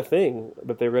to be a thing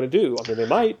that they're going to do. I mean, they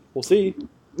might. We'll see.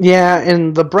 Yeah,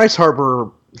 and the Bryce Harper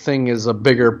thing is a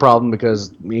bigger problem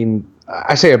because,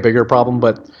 I say a bigger problem,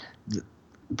 but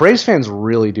Braves fans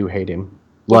really do hate him.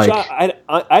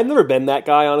 I've never been that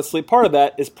guy, honestly. Part of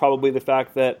that is probably the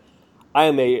fact that I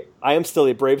am still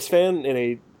a Braves fan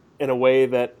in a way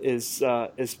that is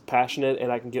passionate,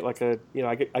 and I can get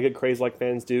I get crazy like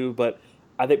fans do. But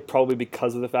I think probably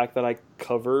because of the fact that I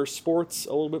cover sports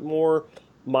a little bit more,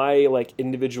 my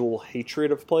individual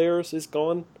hatred of players is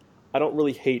gone. I don't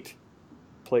really hate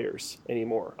players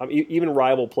anymore. Even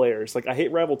rival players. I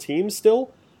hate rival teams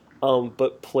still,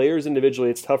 but players individually,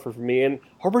 it's tougher for me. And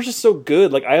Harper's just so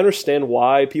good. I understand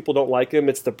why people don't like him.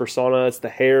 It's the persona. It's the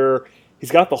hair.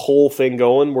 He's got the whole thing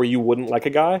going where you wouldn't like a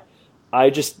guy. I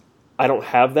don't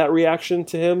have that reaction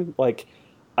to him.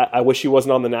 I wish he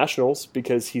wasn't on the Nationals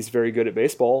because he's very good at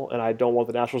baseball, and I don't want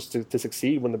the Nationals to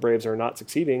succeed when the Braves are not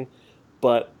succeeding.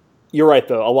 But you're right,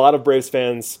 though. A lot of Braves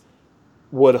fans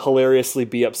would hilariously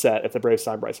be upset if the Braves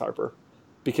signed Bryce Harper,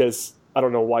 because I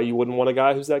don't know why you wouldn't want a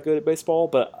guy who's that good at baseball,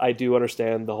 but I do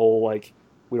understand the whole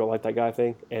we don't like that guy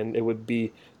thing, and it would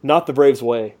be not the Braves'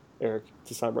 way, Eric,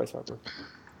 to sign Bryce Harper.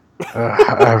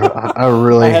 I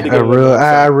really hate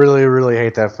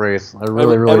that phrase.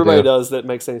 Everybody does. That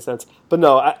makes any sense. But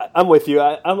no, I'm with you.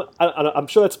 I'm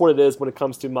sure that's what it is when it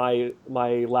comes to my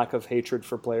lack of hatred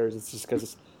for players. It's just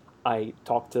because I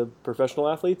talk to professional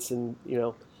athletes, and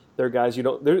there are guys you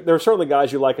don't. There are certainly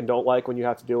guys you like and don't like when you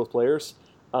have to deal with players,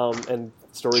 and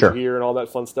stories you hear and all that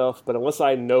fun stuff. But unless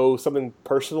I know something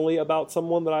personally about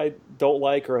someone that I don't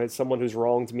like, or someone who's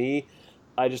wronged me,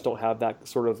 I just don't have that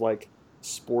sort of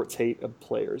sports hate of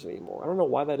players anymore. I don't know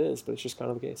why that is, but it's just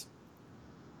kind of the case.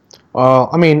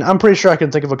 I'm pretty sure I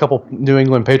can think of a couple New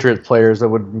England Patriots players that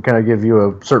would kind of give you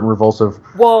a certain revulsive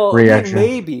reaction.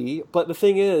 Maybe, but the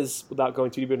thing is, without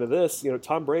going too deep into this,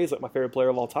 Tom Brady's my favorite player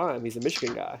of all time. He's a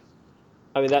Michigan guy.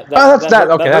 I mean, that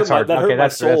hurt my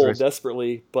soul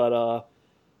desperately, but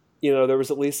there was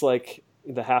at least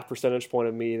the half percentage point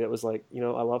of me that was I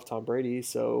love Tom Brady,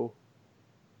 so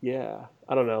yeah,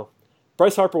 I don't know.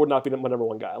 Bryce Harper would not be my number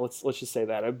one guy. Let's just say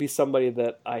that. It would be somebody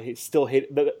that I still hate.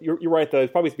 You're right, though.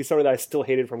 It'd probably be somebody that I still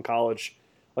hated from college,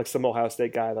 like some Ohio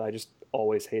State guy that I just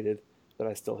always hated, that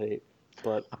I still hate.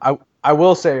 But I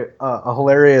will say a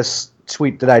hilarious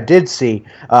tweet that I did see.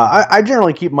 I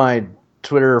generally keep my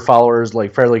Twitter followers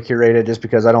fairly curated, just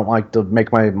because I don't like to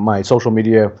make my social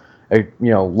media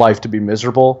life to be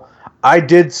miserable. I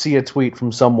did see a tweet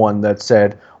from someone that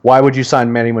said, "Why would you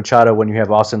sign Manny Machado when you have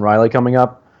Austin Riley coming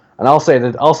up?" And I'll say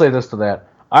this to that: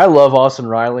 I love Austin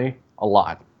Riley a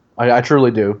lot. I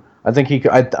truly do. I think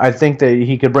I think that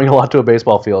he could bring a lot to a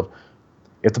baseball field.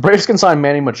 If the Braves can sign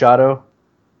Manny Machado,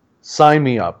 sign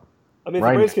me up. I mean, if the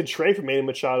Right Braves now. could trade for Manny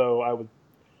Machado, I would.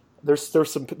 There's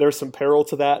some peril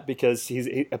to that because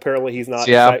apparently he's not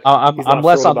Yeah, excited. He's I'm not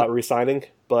less thrilled on. about resigning.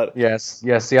 But Yes.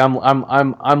 See,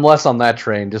 I'm less on that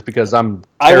train just because I'm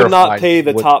I would not terrified pay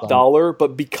the with top dollar.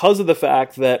 But because of the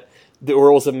fact that the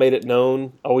Orioles have made it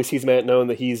known, always he's made it known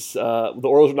that the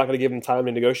Orioles are not going to give him time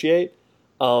to negotiate.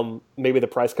 Maybe the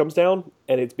price comes down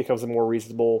and it becomes a more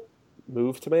reasonable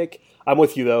move to make. I'm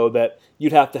with you though that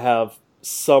you'd have to have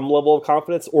some level of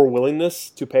confidence or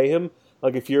willingness to pay him.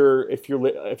 Like if you're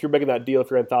making that deal, if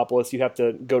you're Anthopoulos, you'd have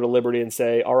to go to Liberty and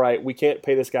say, all right, we can't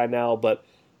pay this guy now, but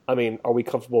I mean, are we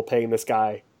comfortable paying this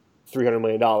guy $300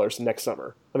 million next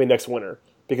summer? I mean, next winter.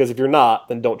 Because if you're not,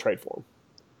 then don't trade for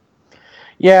him.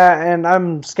 Yeah, and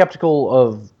I'm skeptical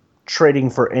of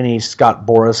trading for any Scott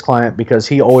Boras client because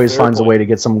he always Fair finds a point. way to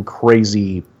get some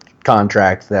crazy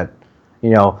contract that,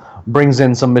 brings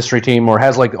in some mystery team or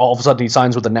has like all of a sudden he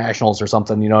signs with the Nationals or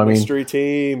something, you know what I mean? Mystery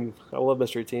team. I love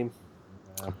mystery team.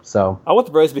 So, I want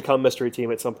the Braves to become mystery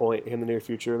team at some point in the near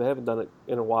future. They haven't done it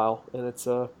in a while, and it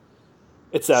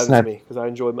saddens snap. me because I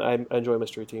enjoy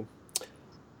mystery team.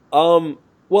 Well,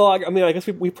 I mean, I guess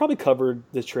we probably covered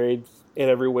the trade in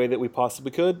every way that we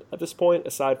possibly could at this point,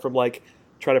 aside from like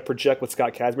trying to project what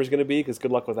Scott Kazmir is going to be, because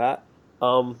good luck with that.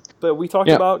 But we talked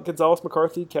Yeah. about Gonzalez,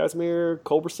 McCarthy, Kazmir,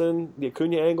 Culberson, the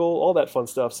Acuna angle, all that fun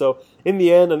stuff. So in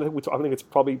the end, I think it's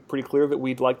probably pretty clear that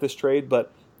we'd like this trade,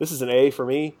 but this is an A for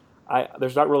me.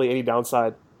 There's not really any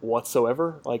downside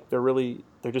whatsoever. Like there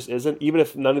just isn't. Even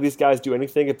if none of these guys do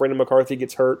anything, if Brendan McCarthy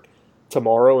gets hurt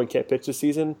tomorrow and can't pitch this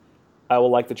season, I will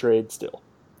like the trade still.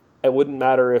 It wouldn't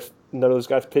matter if none of those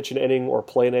guys pitch an inning or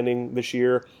play an inning this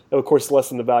year. And of course,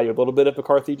 lessen the value a little bit if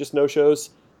McCarthy just no shows,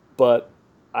 but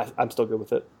I'm still good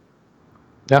with it.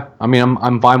 Yeah, I mean,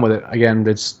 I'm fine with it. Again,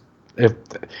 if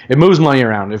it moves money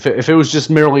around. If it was just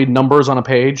merely numbers on a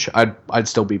page, I'd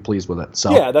still be pleased with it.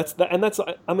 So Yeah, that's. I mean,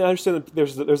 I understand that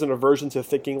there's an aversion to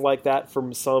thinking like that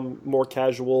from some more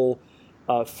casual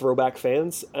throwback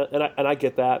fans, and I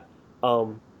get that.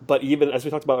 But even as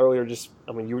we talked about earlier,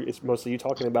 it's mostly you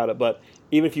talking about it. But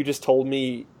even if you just told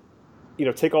me,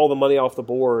 take all the money off the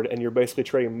board, and you're basically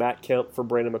trading Matt Kemp for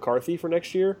Brandon McCarthy for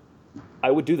next year,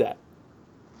 I would do that.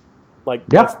 Like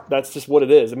yeah, that's just what it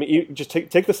is. I mean, you just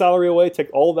take the salary away, take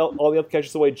all the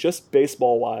applications away, just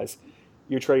baseball wise.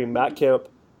 You're trading Matt Kemp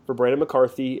for Brandon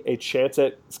McCarthy, a chance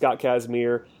at Scott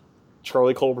Kazmir,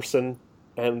 Charlie Culberson,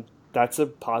 and that's a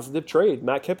positive trade.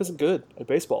 Matt Kemp isn't good at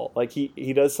baseball. Like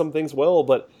he does some things well,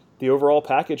 but the overall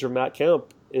package of Matt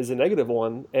Kemp is a negative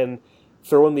one. And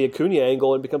throw in the Acuna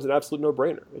angle, it becomes an absolute no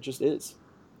brainer. It just is.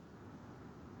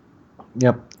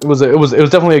 yep. It was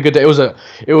definitely a good day.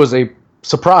 It was a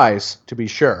surprise to be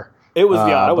sure. It was,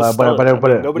 yeah, I was stunned. I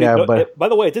mean, nobody. yeah, No, but by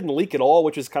the way, it didn't leak at all,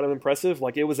 which is kind of impressive.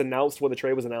 Like it was announced when the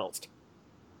trade was announced.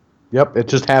 yep, it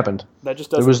just happened. That just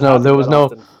There doesn't was no happen that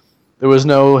often. There was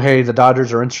no, hey, the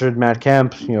Dodgers are interested in Matt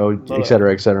Kemp, et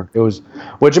cetera, et cetera. It was,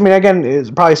 which, I mean, again,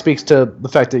 it probably speaks to the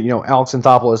fact that, Alex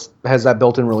Anthopoulos has that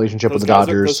built-in relationship with the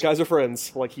Dodgers. Those guys are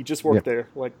friends. Like he just worked there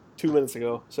like 2 minutes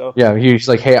ago. So yeah, he's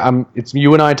like, hey, it's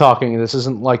you and I talking. This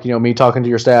isn't like, me talking to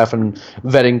your staff and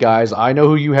vetting guys. I know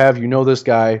who you have. You know this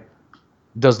guy.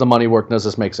 Does the money work? Does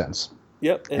this make sense?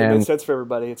 yep, and it made sense for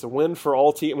everybody. It's a win for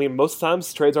all teams. I mean, most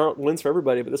times trades aren't wins for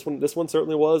everybody, but this one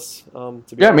certainly was. To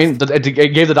be Yeah, honest. I mean,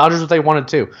 it gave the Dodgers what they wanted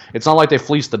too. It's not like they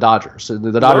fleeced the Dodgers.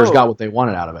 The Dodgers No. got what they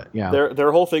wanted out of it. Yeah.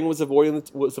 Their whole thing was avoiding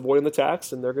the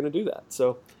tax, and they're going to do that.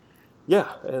 So yeah,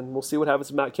 and we'll see what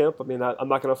happens with Matt Kemp. I mean, I'm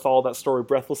not going to follow that story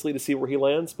breathlessly to see where he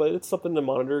lands, but it's something to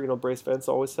monitor. Braves fans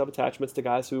always have attachments to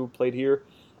guys who played here,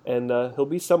 and he'll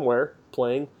be somewhere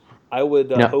playing. I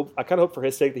would hope. I kind of hope for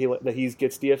his sake that he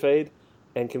gets DFA'd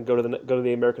and can go to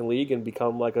the American League and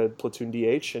become like a platoon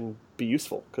DH and be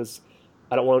useful, because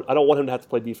I don't want him to have to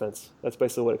play defense. That's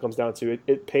basically what it comes down to.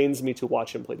 It pains me to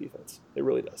watch him play defense. It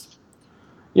really does.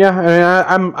 Yeah,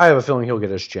 I mean, I have a feeling he'll get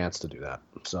his chance to do that.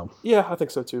 So Yeah, I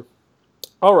think so too.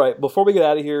 All right, before we get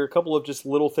out of here, a couple of just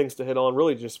little things to hit on.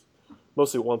 Really, just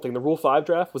mostly one thing. The Rule 5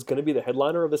 draft was going to be the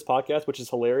headliner of this podcast, which is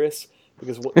hilarious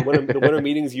because the winter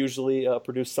meetings usually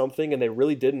produce something, and they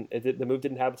really didn't. The move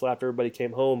didn't happen until after everybody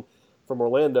came home from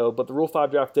Orlando, but the Rule 5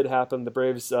 draft did happen. The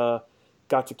Braves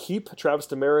got to keep Travis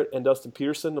Demeritte and Dustin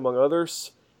Peterson, among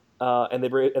others, and the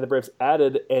Braves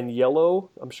added Aniello.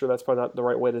 I'm sure that's probably not the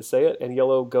right way to say it.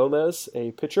 Aniello Gomez,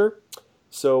 a pitcher.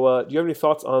 So, do you have any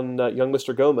thoughts on young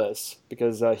Mr. Gomez?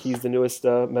 Because he's the newest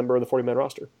member of the 40-man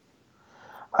roster.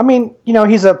 I mean,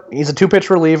 he's a two pitch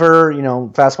reliever.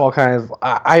 Fastball kind of.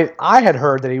 I had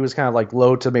heard that he was kind of like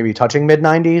low to maybe touching mid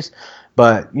 90s,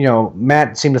 but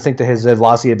Matt seemed to think that his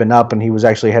velocity had been up and he was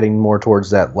actually heading more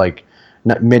towards that like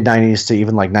mid 90s to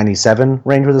even like 97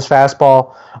 range with his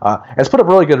fastball. Has put up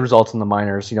really good results in the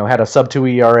minors. Had a sub 2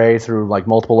 ERA through like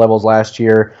multiple levels last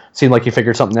year. Seemed like he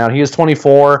figured something out. He is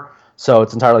 24, so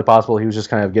it's entirely possible he was just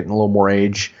kind of getting a little more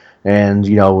age and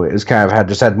is kind of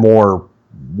had more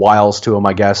wiles to him,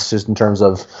 I guess, just in terms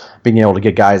of being able to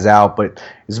get guys out. But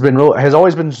has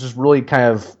always been just really kind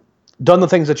of done the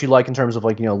things that you like in terms of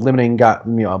like limiting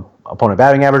opponent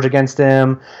batting average against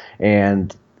him.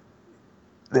 And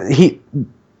is he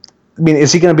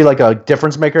going to be like a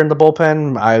difference maker in the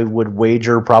bullpen? I would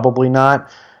wager probably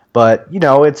not. But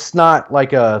it's not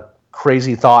like a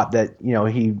crazy thought that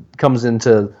he comes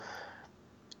into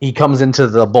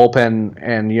the bullpen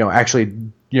and actually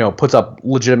puts up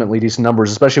legitimately decent numbers,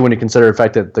 especially when you consider the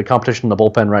fact that the competition in the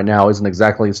bullpen right now isn't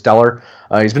exactly stellar.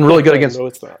 He's been really good against. No,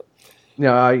 it's not.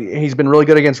 He's been really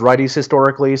good against righties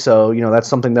historically, so that's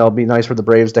something that'll be nice for the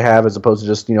Braves to have, as opposed to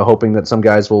just hoping that some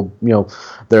guys will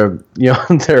their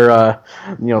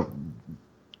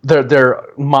their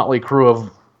motley crew of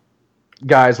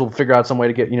guys will figure out some way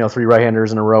to get three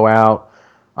right-handers in a row out.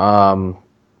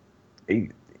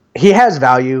 He has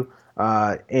value,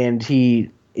 and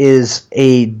he is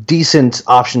a decent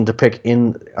option to pick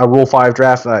in a Rule 5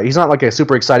 draft. He's not like a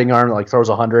super exciting arm that like throws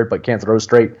 100 but can't throw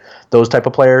straight, those type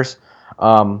of players.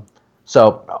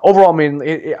 So overall, I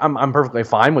mean, I'm perfectly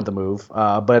fine with the move,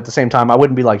 but at the same time, I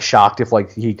wouldn't be like shocked if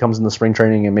like he comes in the spring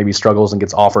training and maybe struggles and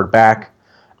gets offered back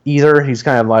either. He's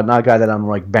kind of like not a guy that I'm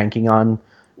like banking on,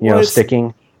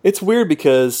 sticking. It's weird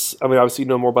because, I mean, obviously you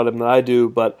know more about him than I do,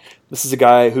 but this is a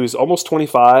guy who's almost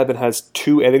 25 and has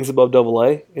 2 innings above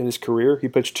Double-A in his career. He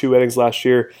pitched 2 innings last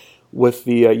year with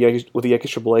the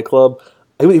Yankees Triple-A club.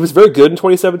 He was very good in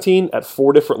 2017 at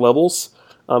 4 different levels.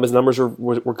 His numbers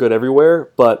were good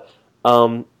everywhere, but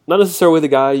not necessarily the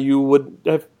guy you would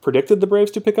have predicted the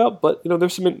Braves to pick up. But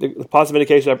there's some positive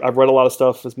indication. I've read a lot of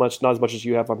stuff, not as much as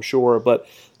you have, I'm sure. But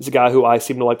it's a guy who I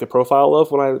seem to like the profile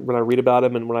of when I read about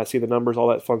him and when I see the numbers, all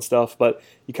that fun stuff. But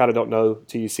you kind of don't know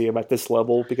till you see him at this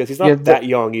level because he's not that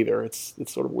young either. It's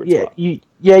sort of weird. You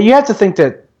have to think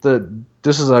that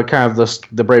this is a kind of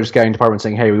the Braves scouting department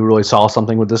saying, "Hey, we really saw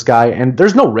something with this guy," and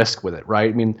there's no risk with it,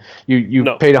 right? I mean, you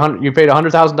paid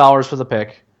 $100,000 for the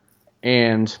pick,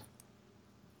 and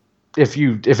if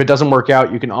it doesn't work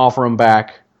out, you can offer him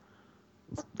back,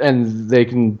 and they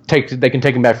can take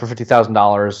him back for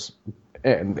 $50,000,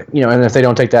 and and if they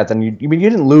don't take that, then you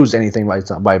didn't lose anything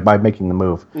by making the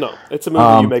move. No, it's a move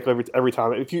that you make every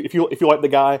time. If you like the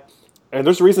guy, and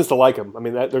there's reasons to like him. I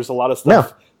mean, there's a lot of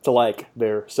stuff to like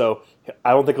there. So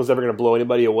I don't think it was ever going to blow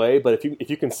anybody away. But if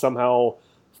you can somehow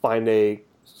find a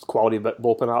quality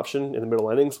bullpen option in the middle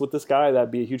innings with this guy,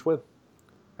 that'd be a huge win.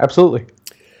 Absolutely.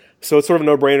 So it's sort of a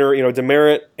no-brainer.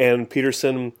 Demerit and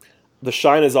Peterson, the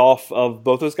shine is off of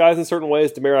both those guys in certain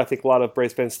ways. Demerit, I think a lot of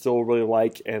Braves fans still really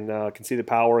like and can see the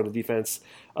power in the defense.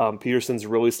 Peterson's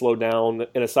really slowed down.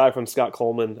 And aside from Scott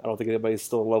Coleman, I don't think anybody's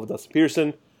still in love with Dustin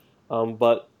Peterson.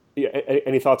 But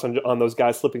any thoughts on those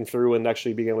guys slipping through and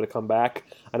actually being able to come back?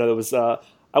 I know there was I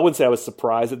wouldn't say I was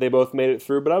surprised that they both made it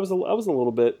through, but I was a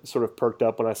little bit sort of perked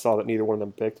up when I saw that neither one of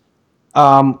them picked.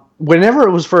 Whenever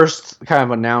it was first kind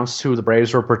of announced who the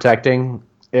Braves were protecting,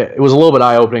 it was a little bit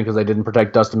eye-opening because they didn't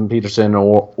protect Dustin Peterson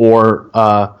or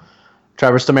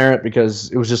Travis Demerit,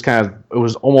 because it was just it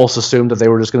was almost assumed that they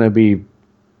were just going to be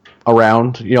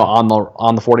around, on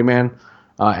the 40-man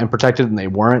and protected, and they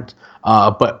weren't.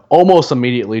 But almost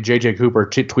immediately, J.J. Cooper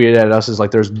tweeted at us, is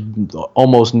like, there's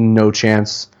almost no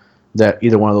chance that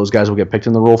either one of those guys will get picked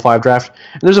in the Rule 5 draft.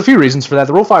 And there's a few reasons for that.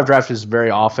 The Rule 5 draft is very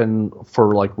often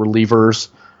for like relievers,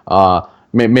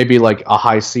 maybe like a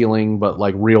high ceiling but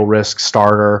like real risk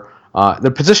starter. The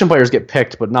position players get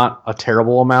picked, but not a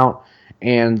terrible amount.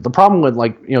 And the problem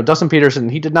with Dustin Peterson,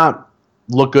 he did not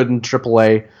look good in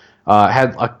AAA.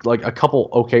 Had a couple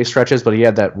okay stretches, but he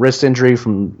had that wrist injury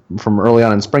from early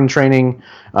on in spring training.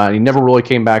 He never really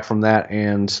came back from that,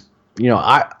 and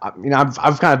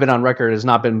I've kind of been on record as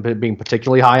not being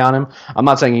particularly high on him. I'm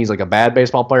not saying he's like a bad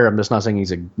baseball player. I'm just not saying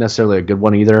he's necessarily a good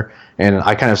one either. And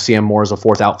I kind of see him more as a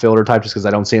fourth outfielder type, just because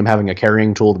I don't see him having a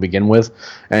carrying tool to begin with.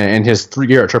 And his 3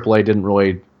 year at AAA didn't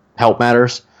really help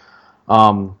matters.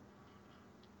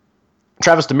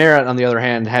 Travis Demerit, on the other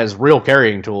hand, has real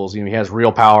carrying tools. He has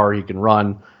real power. He can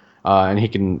run, and he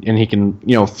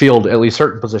can field at least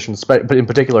certain positions, but in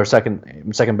particular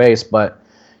second base. But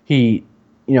he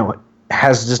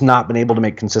has just not been able to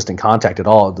make consistent contact at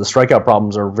all. The strikeout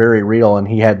problems are very real, and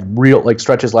he had real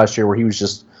stretches last year where he was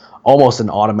just almost an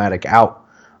automatic out.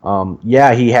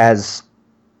 Yeah, he has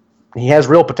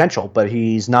real potential, but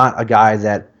he's not a guy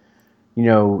that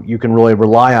you can really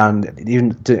rely on.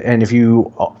 And if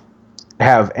you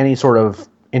have any sort of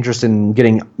interest in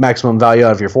getting maximum value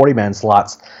out of your 40-man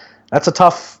slots, that's a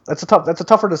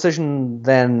tougher decision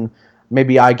than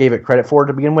maybe I gave it credit for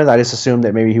to begin with. I just assumed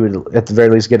that maybe he would at the very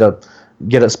least get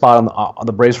a spot on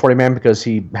the Braves 40-man because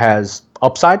he has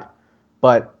upside,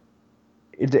 but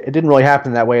it didn't really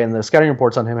happen that way, and the scouting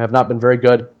reports on him have not been very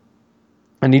good.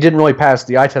 And he didn't really pass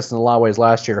the eye test in a lot of ways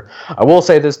last year. I will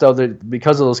say this though, that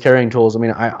because of those carrying tools, I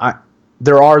mean,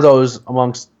 there are those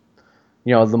amongst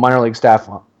the minor league staff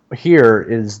here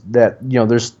is that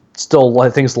there's still a lot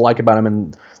of things to like about him,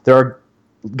 and there are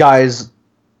guys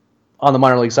on the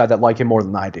minor league side that like him more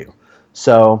than I do.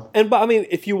 So, but I mean,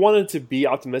 if you wanted to be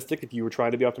optimistic, if you were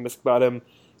trying to be optimistic about him,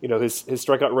 his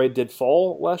strikeout rate did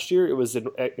fall last year. It was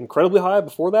incredibly high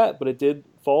before that, but it did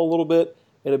fall a little bit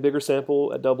in a bigger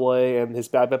sample at Double-A, and his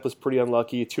BABIP was pretty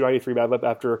unlucky, 293 BABIP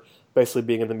after basically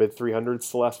being in the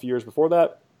mid-300s the last few years before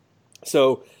that.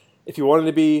 So if you wanted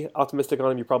to be optimistic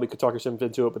on him, you probably could talk yourself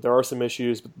into it, but there are some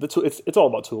issues. But it's all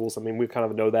about tools. I mean, we kind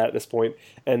of know that at this point,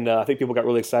 and I think people got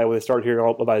really excited when they started hearing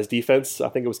all about his defense. I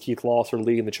think it was Keith Law sort of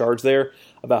leading the charge there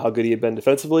about how good he had been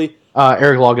defensively.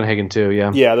 Eric Longenhagen too,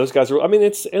 yeah. Yeah, those guys were. I mean,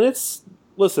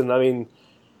 listen, I mean,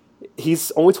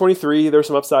 he's only 23. There's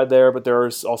some upside there, but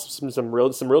there's also some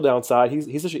real downside. He's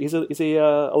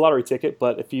a lottery ticket.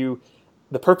 But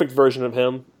the perfect version of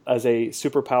him as a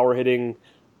super power hitting,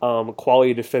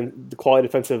 quality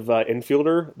defensive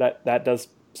infielder, that does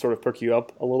sort of perk you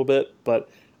up a little bit. But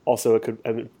also it could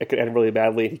end really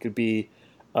badly. He could be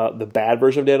the bad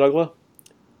version of Dan Uggla,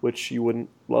 which you wouldn't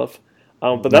love.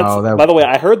 But by the way,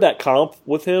 I heard that comp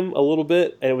with him a little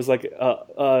bit, and it was like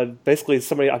basically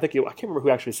somebody, I can't remember who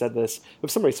actually said this. It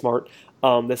was somebody smart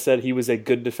that said he was a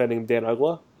good defending Dan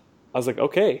Uggla. I was like,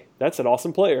 okay, that's an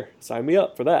awesome player. Sign me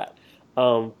up for that.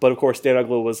 But of course, Dan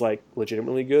Uggla was like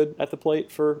legitimately good at the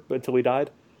plate until he died.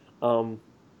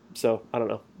 So I don't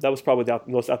know. That was probably the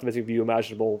most optimistic view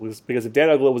imaginable, because if Dan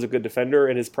Uggla was a good defender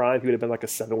in his prime, he would have been like a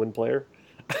 7-win player.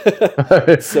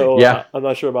 So yeah. I'm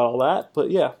not sure about all that,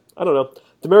 but yeah. I don't know.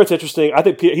 Demerit's interesting. I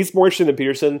think he's more interesting than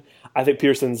Peterson. I think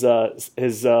Peterson's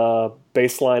his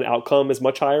baseline outcome is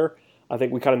much higher. I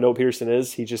think we kind of know what Peterson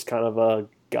is. He's just kind of a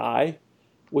guy,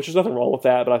 which is nothing wrong with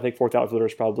that, but I think fourth outfielder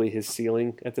is probably his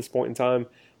ceiling at this point in time.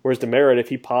 Whereas Demerit, if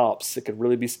he pops, it could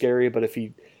really be scary, but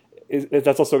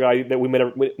that's also a guy that we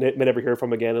may never hear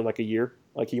from again in like a year.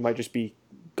 Like he might just be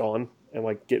gone and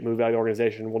like get moved out of the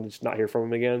organization, and we'll just not hear from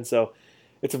him again. So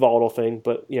it's a volatile thing,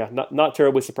 but yeah, not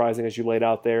terribly surprising as you laid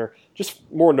out there. Just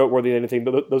more noteworthy than anything.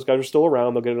 But those guys are still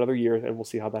around. They'll get another year, and we'll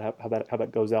see how that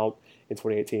goes out in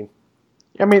 2018.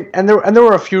 I mean, and there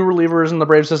were a few relievers in the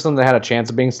Brave system that had a chance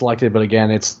of being selected, but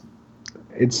again, it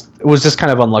was just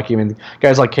kind of unlucky. I mean,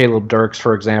 guys like Caleb Dirks,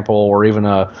 for example, or even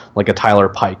a Tyler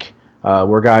Pike,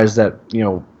 were guys that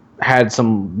had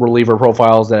some reliever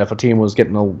profiles that if a team was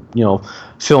getting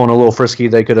feeling a little frisky,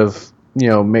 they could have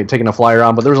taken a flyer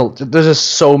on. But there's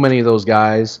just so many of those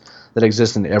guys that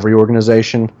exist in every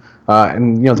organization,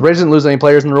 and the Braves didn't lose any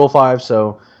players in the Rule 5,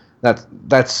 so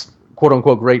that's quote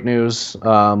unquote great news.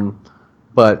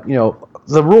 But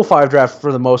the Rule 5 draft,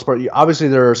 for the most part, obviously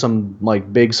there are some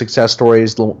big success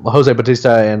stories. Jose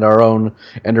Bautista and our own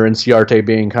Ender Inciarte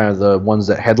being kind of the ones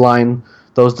that headline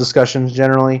those discussions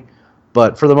generally.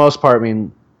 But for the most part, I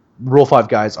mean, Rule 5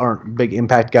 guys aren't big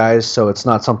impact guys, so it's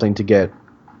not something to get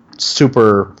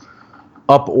super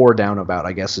up or down about,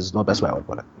 I guess, is the best way I would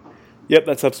put it. Yep,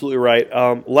 that's absolutely right.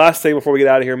 Last thing before we get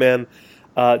out of here, man.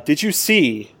 Did you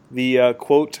see the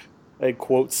quotes,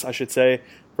 I should say,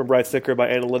 from Brian Snitker by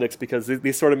analytics? Because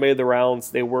these sort of made the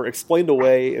rounds. They were explained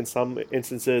away in some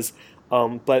instances,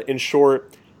 but in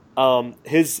short,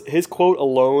 his quote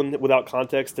alone, without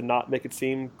context, did not make it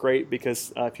seem great,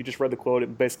 because if you just read the quote,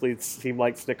 it basically seemed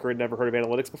like Snitker had never heard of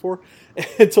analytics before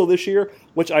until this year,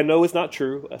 which I know is not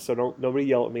true, so nobody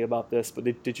yell at me about this, but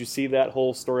did you see that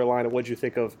whole storyline, and what did you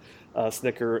think of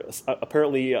Snitker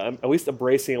apparently at least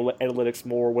embracing analytics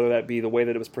more, whether that be the way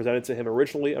that it was presented to him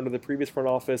originally under the previous front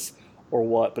office or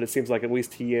what? But it seems like at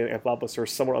least he and Anthopoulos are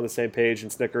somewhat on the same page,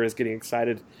 and Snitker is getting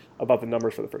excited about the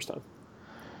numbers for the first time.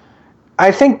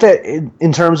 I think that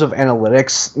in terms of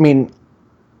analytics, I mean,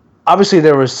 obviously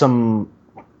there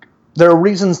are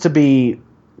reasons to be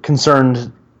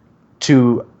concerned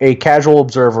to a casual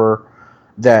observer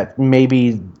that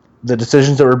maybe the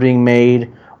decisions that were being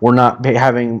made were not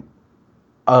having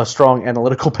a strong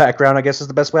analytical background, I guess is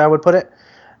the best way I would put it.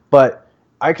 But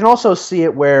I can also see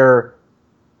it where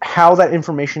how that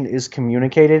information is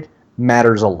communicated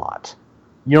matters a lot.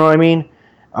 You know what I mean?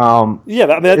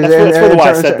 Yeah, that's really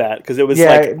why I said that, because it was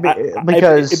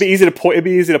because it'd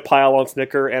be easy to pile on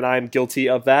Snicker, and I'm guilty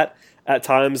of that at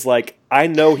times. Like, I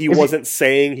know he wasn't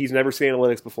saying he's never seen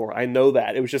analytics before. I know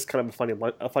that it was just kind of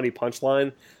a funny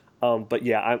punchline. But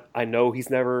yeah, I know he's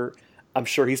never. I'm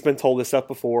sure he's been told this stuff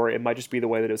before. It might just be the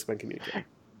way that it's been communicated.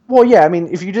 Well, yeah, I mean,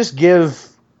 if you just give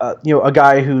a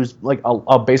guy who's like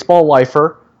a baseball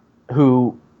lifer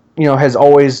who has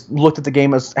always looked at the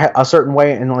game as a certain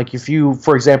way, and like if you,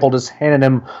 for example, just handed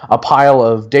him a pile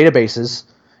of databases,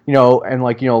 and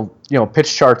like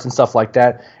pitch charts and stuff like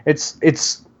that,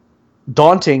 it's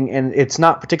daunting, and it's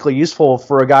not particularly useful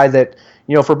for a guy that,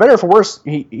 for better or for worse,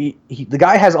 the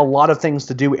guy has a lot of things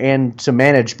to do and to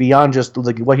manage beyond just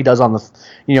what he does on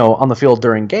the field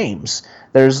during games.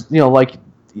 There's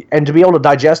and to be able to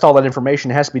digest all that information,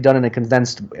 it has to be done in a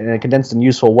condensed and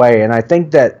useful way. And I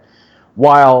think that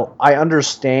while I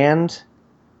understand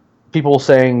people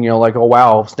saying, oh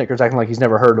wow, Snicker's acting like he's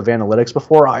never heard of analytics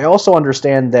before, I also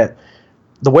understand that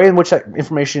the way in which that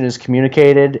information is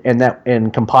communicated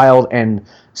and compiled and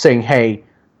saying, hey,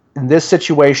 in this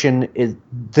situation,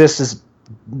 this is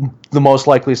the most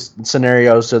likely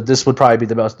scenario, so this would probably be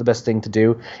the best thing to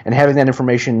do, and having that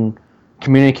information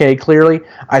communicated clearly,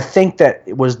 I think that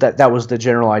was the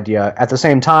general idea. At the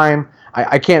same time,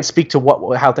 I can't speak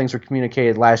to how things were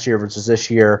communicated last year versus this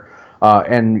year,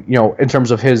 and in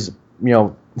terms of his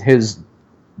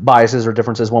biases or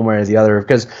differences one way or the other.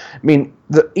 Because I mean,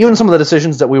 even some of the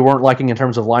decisions that we weren't liking in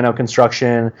terms of lineup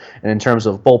construction and in terms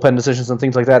of bullpen decisions and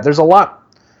things like that, there's a lot.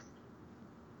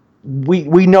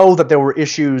 We know that there were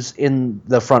issues in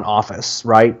the front office,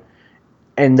 right?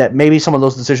 And that maybe some of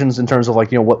those decisions in terms of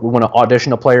what we want to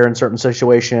audition a player in certain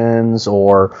situations,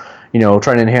 or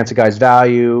trying to enhance a guy's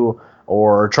value,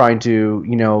 or trying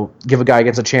to give a guy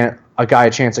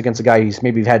a chance against a guy he's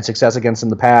maybe had success against in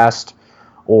the past,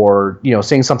 or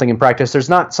seeing something in practice. It's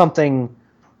not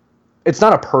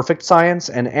a perfect science,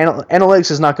 and analytics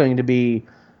is not going to be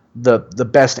the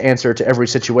best answer to every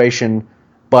situation.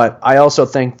 But I also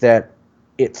think that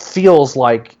it feels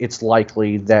like it's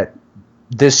likely that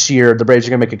this year the Braves are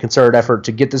going to make a concerted effort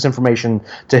to get this information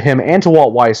to him and to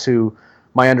Walt Weiss, who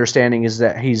my understanding is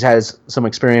that he has some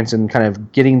experience in kind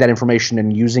of getting that information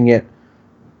and using it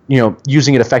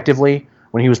effectively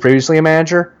when he was previously a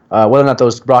manager. Whether or not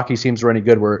those Rockies teams were any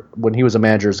good when he was a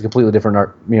manager is a completely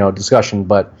different discussion.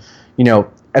 But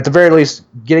at the very least,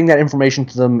 getting that information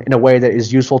to them in a way that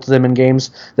is useful to them in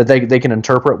games that they can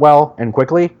interpret well and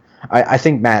quickly, I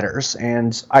think matters.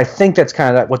 And I think that's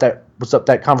kind of what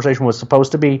that conversation was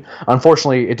supposed to be.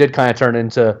 Unfortunately, it did kind of turn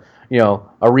into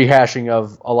a rehashing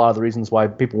of a lot of the reasons why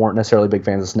people weren't necessarily big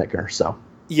fans of Snicker. So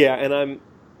yeah, and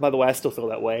by the way, I still feel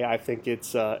that way. I think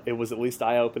it was at least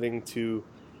eye-opening to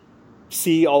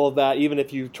see all of that. Even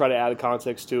if you try to add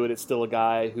context to it, it's still a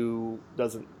guy who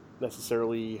doesn't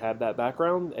necessarily have that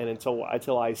background. And until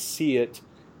I see it,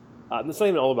 it's not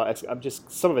even all about.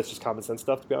 Some of it's just common sense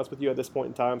stuff, to be honest with you. At this point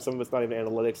in time, some of it's not even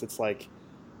analytics. It's like,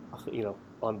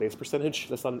 on base percentage.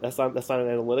 That's not an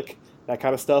analytic. That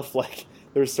kind of stuff. Like,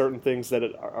 there's certain things that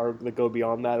that go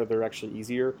beyond that, or they're actually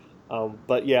easier.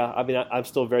 But yeah, I mean, I'm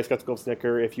still very skeptical of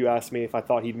Snicker. If you ask me if I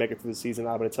thought he'd make it through the season,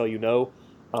 I'm going to tell you no.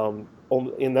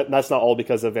 And that's not all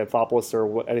because of Anthopoulos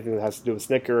or anything that has to do with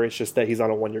Snicker. It's just that he's on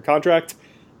a 1-year contract,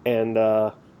 and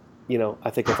I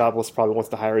think Anthopoulos probably wants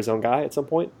to hire his own guy at some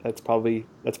point. That's probably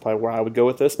where I would go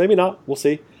with this. Maybe not. We'll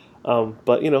see.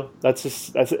 But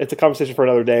it's a conversation for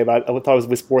another day. But I thought it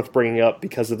was worth bringing up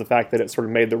because of the fact that it sort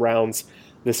of made the rounds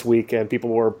this week and people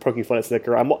were poking fun at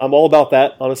Snicker. I'm all about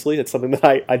that, honestly. It's something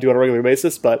that I do on a regular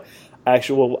basis. But I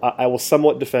will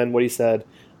somewhat defend what he said.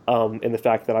 In the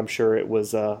fact that I'm sure it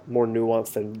was more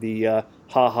nuanced than the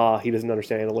he doesn't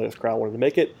understand analytics crowd wanted to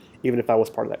make it, even if I was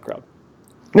part of that crowd.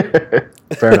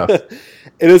 Fair enough.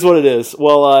 It is what it is.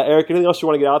 Well, Eric, anything else you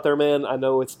want to get out there, man? I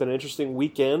know it's been an interesting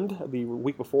weekend. The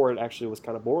week before it actually was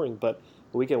kind of boring, but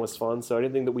the weekend was fun. So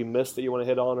anything that we missed that you want to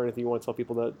hit on, or anything you want to tell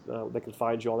people that they can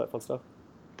find you, all that fun stuff?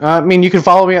 I mean, you can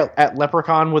follow me at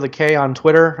Leprechaun with a K on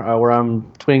Twitter, where I'm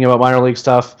tweeting about minor league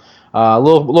stuff. A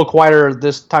little quieter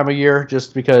this time of year,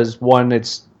 just because one,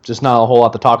 it's just not a whole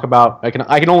lot to talk about. I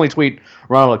can only tweet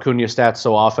Ronald Acuna stats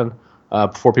so often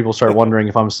before people start wondering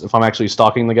if I'm actually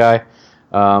stalking the guy,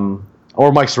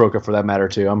 or Mike Soroka for that matter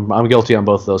too. I'm guilty on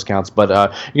both of those counts. But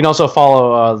you can also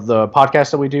follow the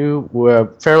podcast that we do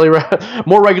fairly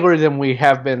more regularly than we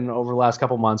have been over the last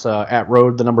couple months at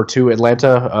Road 2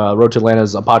 Atlanta. Road to Atlanta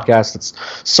is a podcast that's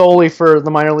solely for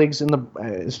the minor leagues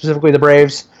specifically the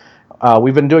Braves.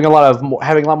 We've been doing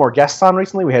having a lot more guests on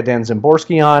recently. We had Dan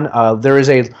Zimborski on. There is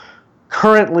a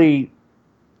currently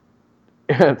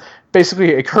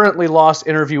basically a currently lost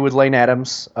interview with Lane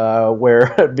Adams,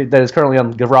 where that is currently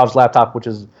on Gavrov's laptop, which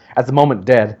is at the moment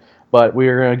dead. But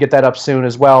we're going to get that up soon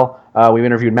as well. We've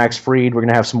interviewed Max Fried. We're going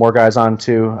to have some more guys on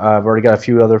too. I've already got a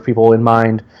few other people in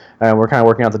mind. We're kind of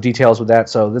working out the details with that.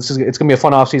 So it's going to be a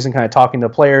fun offseason, kind of talking to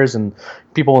players and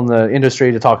people in the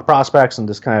industry to talk to prospects and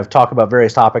just kind of talk about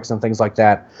various topics and things like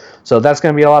that. So that's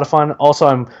going to be a lot of fun. Also,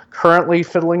 I'm currently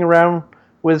fiddling around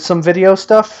with some video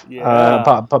stuff,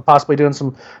 possibly doing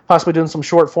some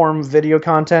short form video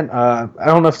content. I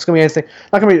don't know if it's gonna be anything.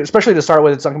 Not gonna be, especially to start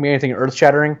with. It's not gonna be anything earth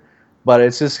shattering, but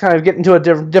it's just kind of getting to a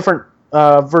different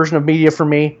version of media for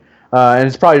me, and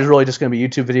it's probably really just gonna be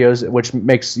YouTube videos, which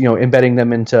makes embedding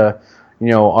them into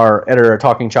our editor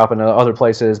talking shop and other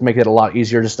places make it a lot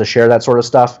easier just to share that sort of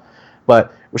stuff.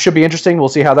 But it should be interesting. We'll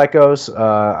see how that goes.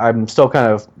 I'm still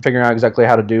kind of figuring out exactly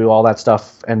how to do all that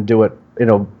stuff and do it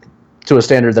to a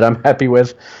standard that I'm happy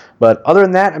with. But other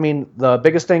than that, I mean, the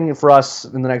biggest thing for us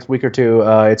in the next week or two,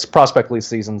 it's prospect list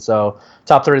season. So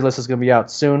top 30 list is going to be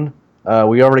out soon.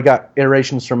 We already got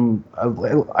iterations from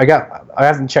I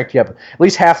haven't checked yet, but at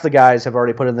least half the guys have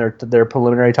already put in their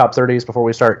preliminary top 30s before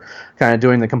we start kind of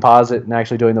doing the composite and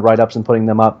actually doing the write-ups and putting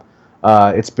them up.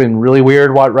 It's been really weird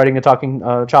writing a Talking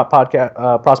Chop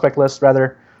podcast prospect list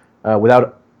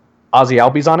without Ozzy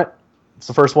Albies on it. It's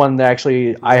the first one that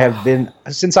actually I have been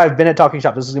since I've been at Talking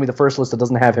Shop. This is gonna be the first list that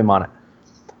doesn't have him on it,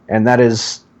 and that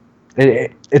is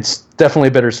it's definitely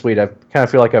bittersweet. I kind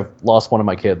of feel like I've lost one of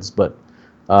my kids, but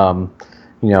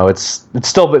it's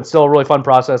still a really fun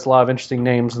process. A lot of interesting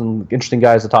names and interesting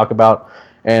guys to talk about,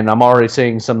 and I'm already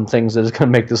seeing some things that is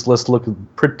gonna make this list look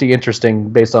pretty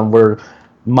interesting based on where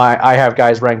I have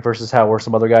guys ranked versus where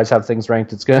some other guys have things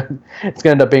ranked. It's gonna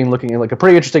end up being looking like a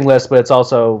pretty interesting list, but it's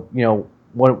also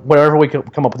whenever we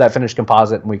come up with that finished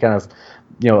composite and we kind of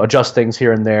adjust things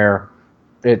here and there,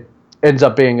 it ends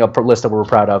up being a list that we're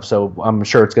proud of. So I'm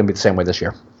sure it's going to be the same way this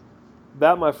year.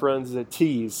 That, my friends, is a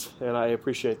tease, and I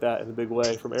appreciate that in a big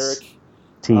way from Eric.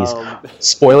 Tease.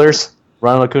 Spoilers.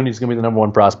 Ronald Acuna is going to be the number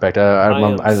one prospect.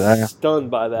 I'm stunned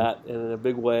by that in a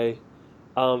big way.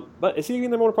 But is he the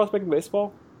number one prospect in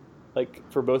baseball? Like,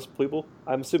 for most people?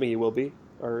 I'm assuming he will be.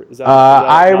 Or is that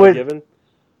not a given?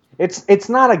 It's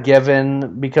not a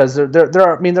given because there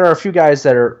are a few guys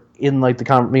that are in like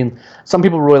some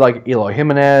people really like Eloy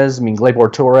Jimenez. I mean,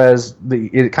 Gleyber Torres.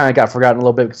 It kind of got forgotten a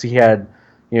little bit because he had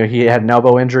an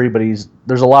elbow injury, but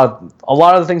there's a lot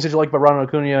of the things that you like about Ronald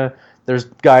Acuna. There's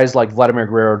guys like Vladimir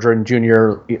Guerrero, Jordan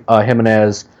Jr.,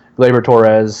 Jimenez, Gleyber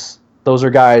Torres. Those are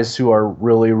guys who are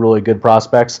really, really good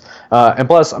prospects. And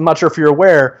plus, I'm not sure if you're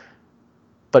aware,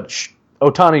 but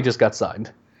Ohtani just got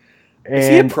signed. Is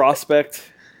he a prospect?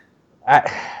 I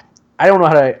don't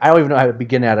even know how to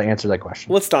begin to answer that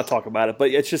question. Let's not talk about it,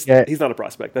 but it's just he's not a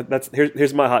prospect.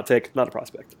 Here's my hot take: not a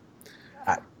prospect.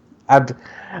 I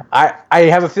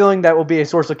have a feeling that will be a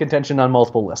source of contention on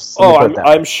multiple lists.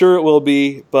 I'm sure it will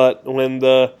be, but when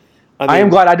I am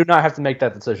glad I do not have to make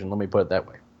that decision. Let me put it that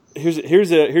way. Here's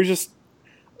just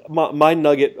my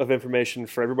nugget of information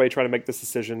for everybody trying to make this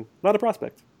decision. Not a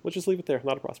prospect. Let's just leave it there.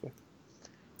 Not a prospect.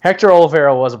 Hector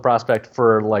Oliveira was a prospect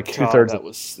for like 2/3. That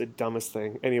was the dumbest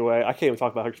thing. Anyway, I can't even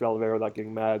talk about Hector Oliveira without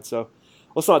getting mad. So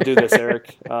let's not do this,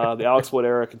 Eric. The Alex Wood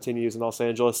era continues in Los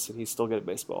Angeles, and he's still good at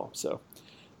baseball. So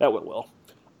that went well.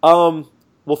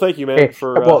 Well, thank you, man.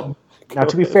 Now,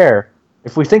 to be fair,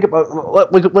 if we think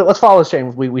about, let's follow this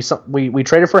chain. We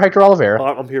traded for Hector Oliveira.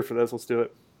 I'm here for this. Let's do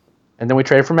it. And then we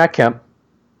traded for Matt Kemp.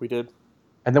 We did.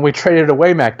 And then we traded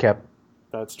away Matt Kemp.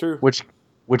 That's true.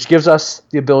 Which gives us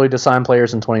the ability to sign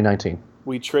players in 2019.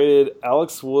 We traded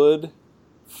Alex Wood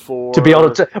to be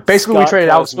able to basically Scott we traded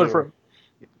Alex Wood for.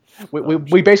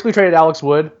 We basically traded Alex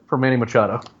Wood for Manny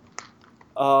Machado.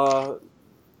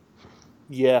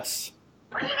 Yes.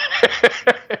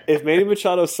 If Manny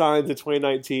Machado signs in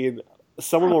 2019,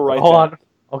 someone will write hold on.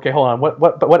 Okay, hold on.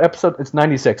 What episode? It's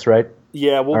 96, right?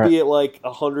 Yeah, we'll be at like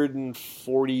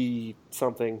 140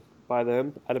 something by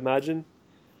then, I'd imagine.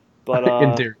 But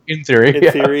in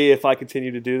theory, if I continue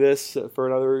to do this for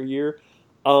another year,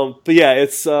 but yeah,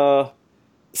 it's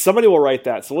somebody will write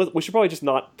that. So we should probably just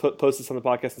not post this on the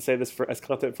podcast and say this as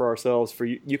content for ourselves. For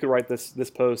you can write this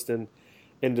post in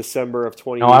December of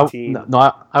 2018.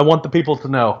 I want the people to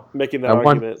know. Making that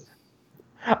argument.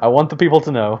 I want the people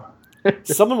to know.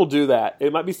 Someone will do that.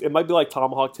 It might be like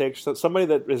Tomahawk Takes. Somebody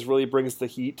that really brings the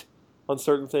heat on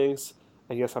certain things.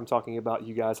 And yes, I'm talking about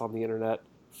you guys on the internet,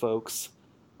 folks.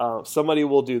 Somebody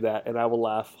will do that, and I will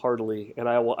laugh heartily, and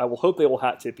I will hope they will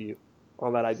hat tip you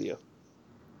on that idea.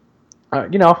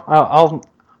 I'll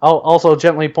also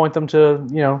gently point them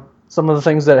to some of the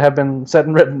things that have been said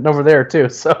and written over there too.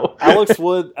 So Alex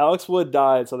Wood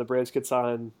died so the Braves could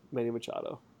sign Manny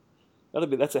Machado.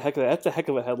 That's a heck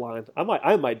of a headline.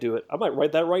 I might do it. I might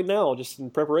write that right now, just in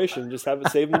preparation. Just have it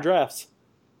saved in the drafts.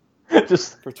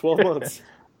 Just for 12 months.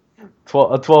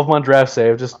 a 12-month draft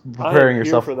save. Just preparing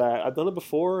yourself for that. I've done it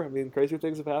before. I mean, crazy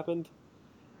things have happened.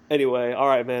 Anyway, all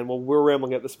right, man. Well, we're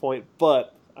rambling at this point,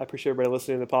 but I appreciate everybody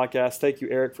listening to the podcast. Thank you,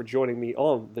 Eric, for joining me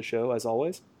on the show as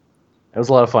always. It was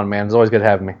a lot of fun, man. It's always good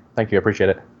having me. Thank you. I appreciate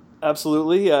it.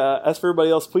 Absolutely. As for everybody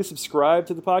else, please subscribe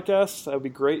to the podcast. That would be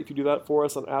great if you do that for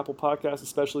us on Apple Podcasts,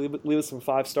 especially. Leave us some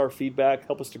 5-star feedback.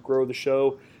 Help us to grow the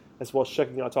show, as well as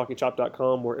checking out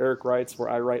TalkingChop.com, where Eric writes, where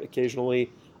I write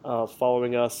occasionally.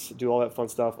 Following us, do all that fun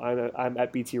stuff. I'm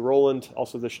at BT Rowland.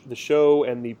 Also, the show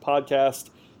and the podcast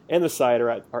and the site are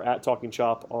at Talking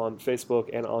Chop on Facebook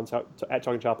and at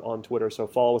Talking Chop on Twitter. So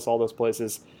follow us all those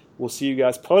places. We'll see you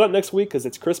guys probably not next week because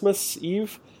it's Christmas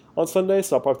Eve on Sunday,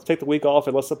 so I'll probably take the week off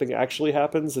unless something actually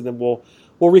happens, and then we'll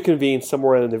reconvene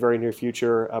somewhere in the very near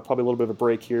future. Probably a little bit of a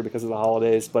break here because of the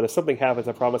holidays, but if something happens,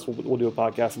 I promise we'll do a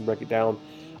podcast and break it down,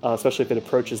 especially if it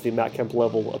approaches the Matt Kemp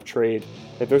level of trade.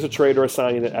 If there's a trade or a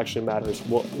signing that actually matters,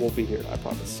 we'll be here, I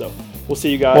promise. So we'll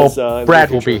see you guys. Well, Brad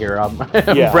will be here.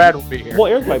 Yeah. Brad will be here. Well,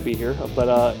 Eric might be here, but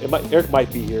Eric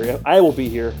might be here. I will be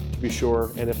here, to be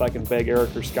sure, and if I can beg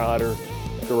Eric or Scott or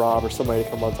Rob or somebody to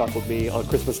come on talk with me on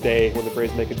Christmas Day when the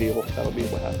Braves make a deal, that'll be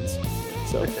what happens.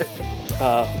 So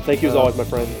thank you as always, my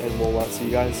friend, and we'll see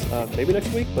you guys maybe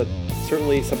next week, but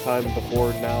certainly sometime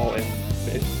before now and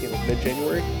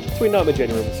mid-January. Between now and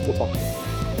mid-January, we'll talk.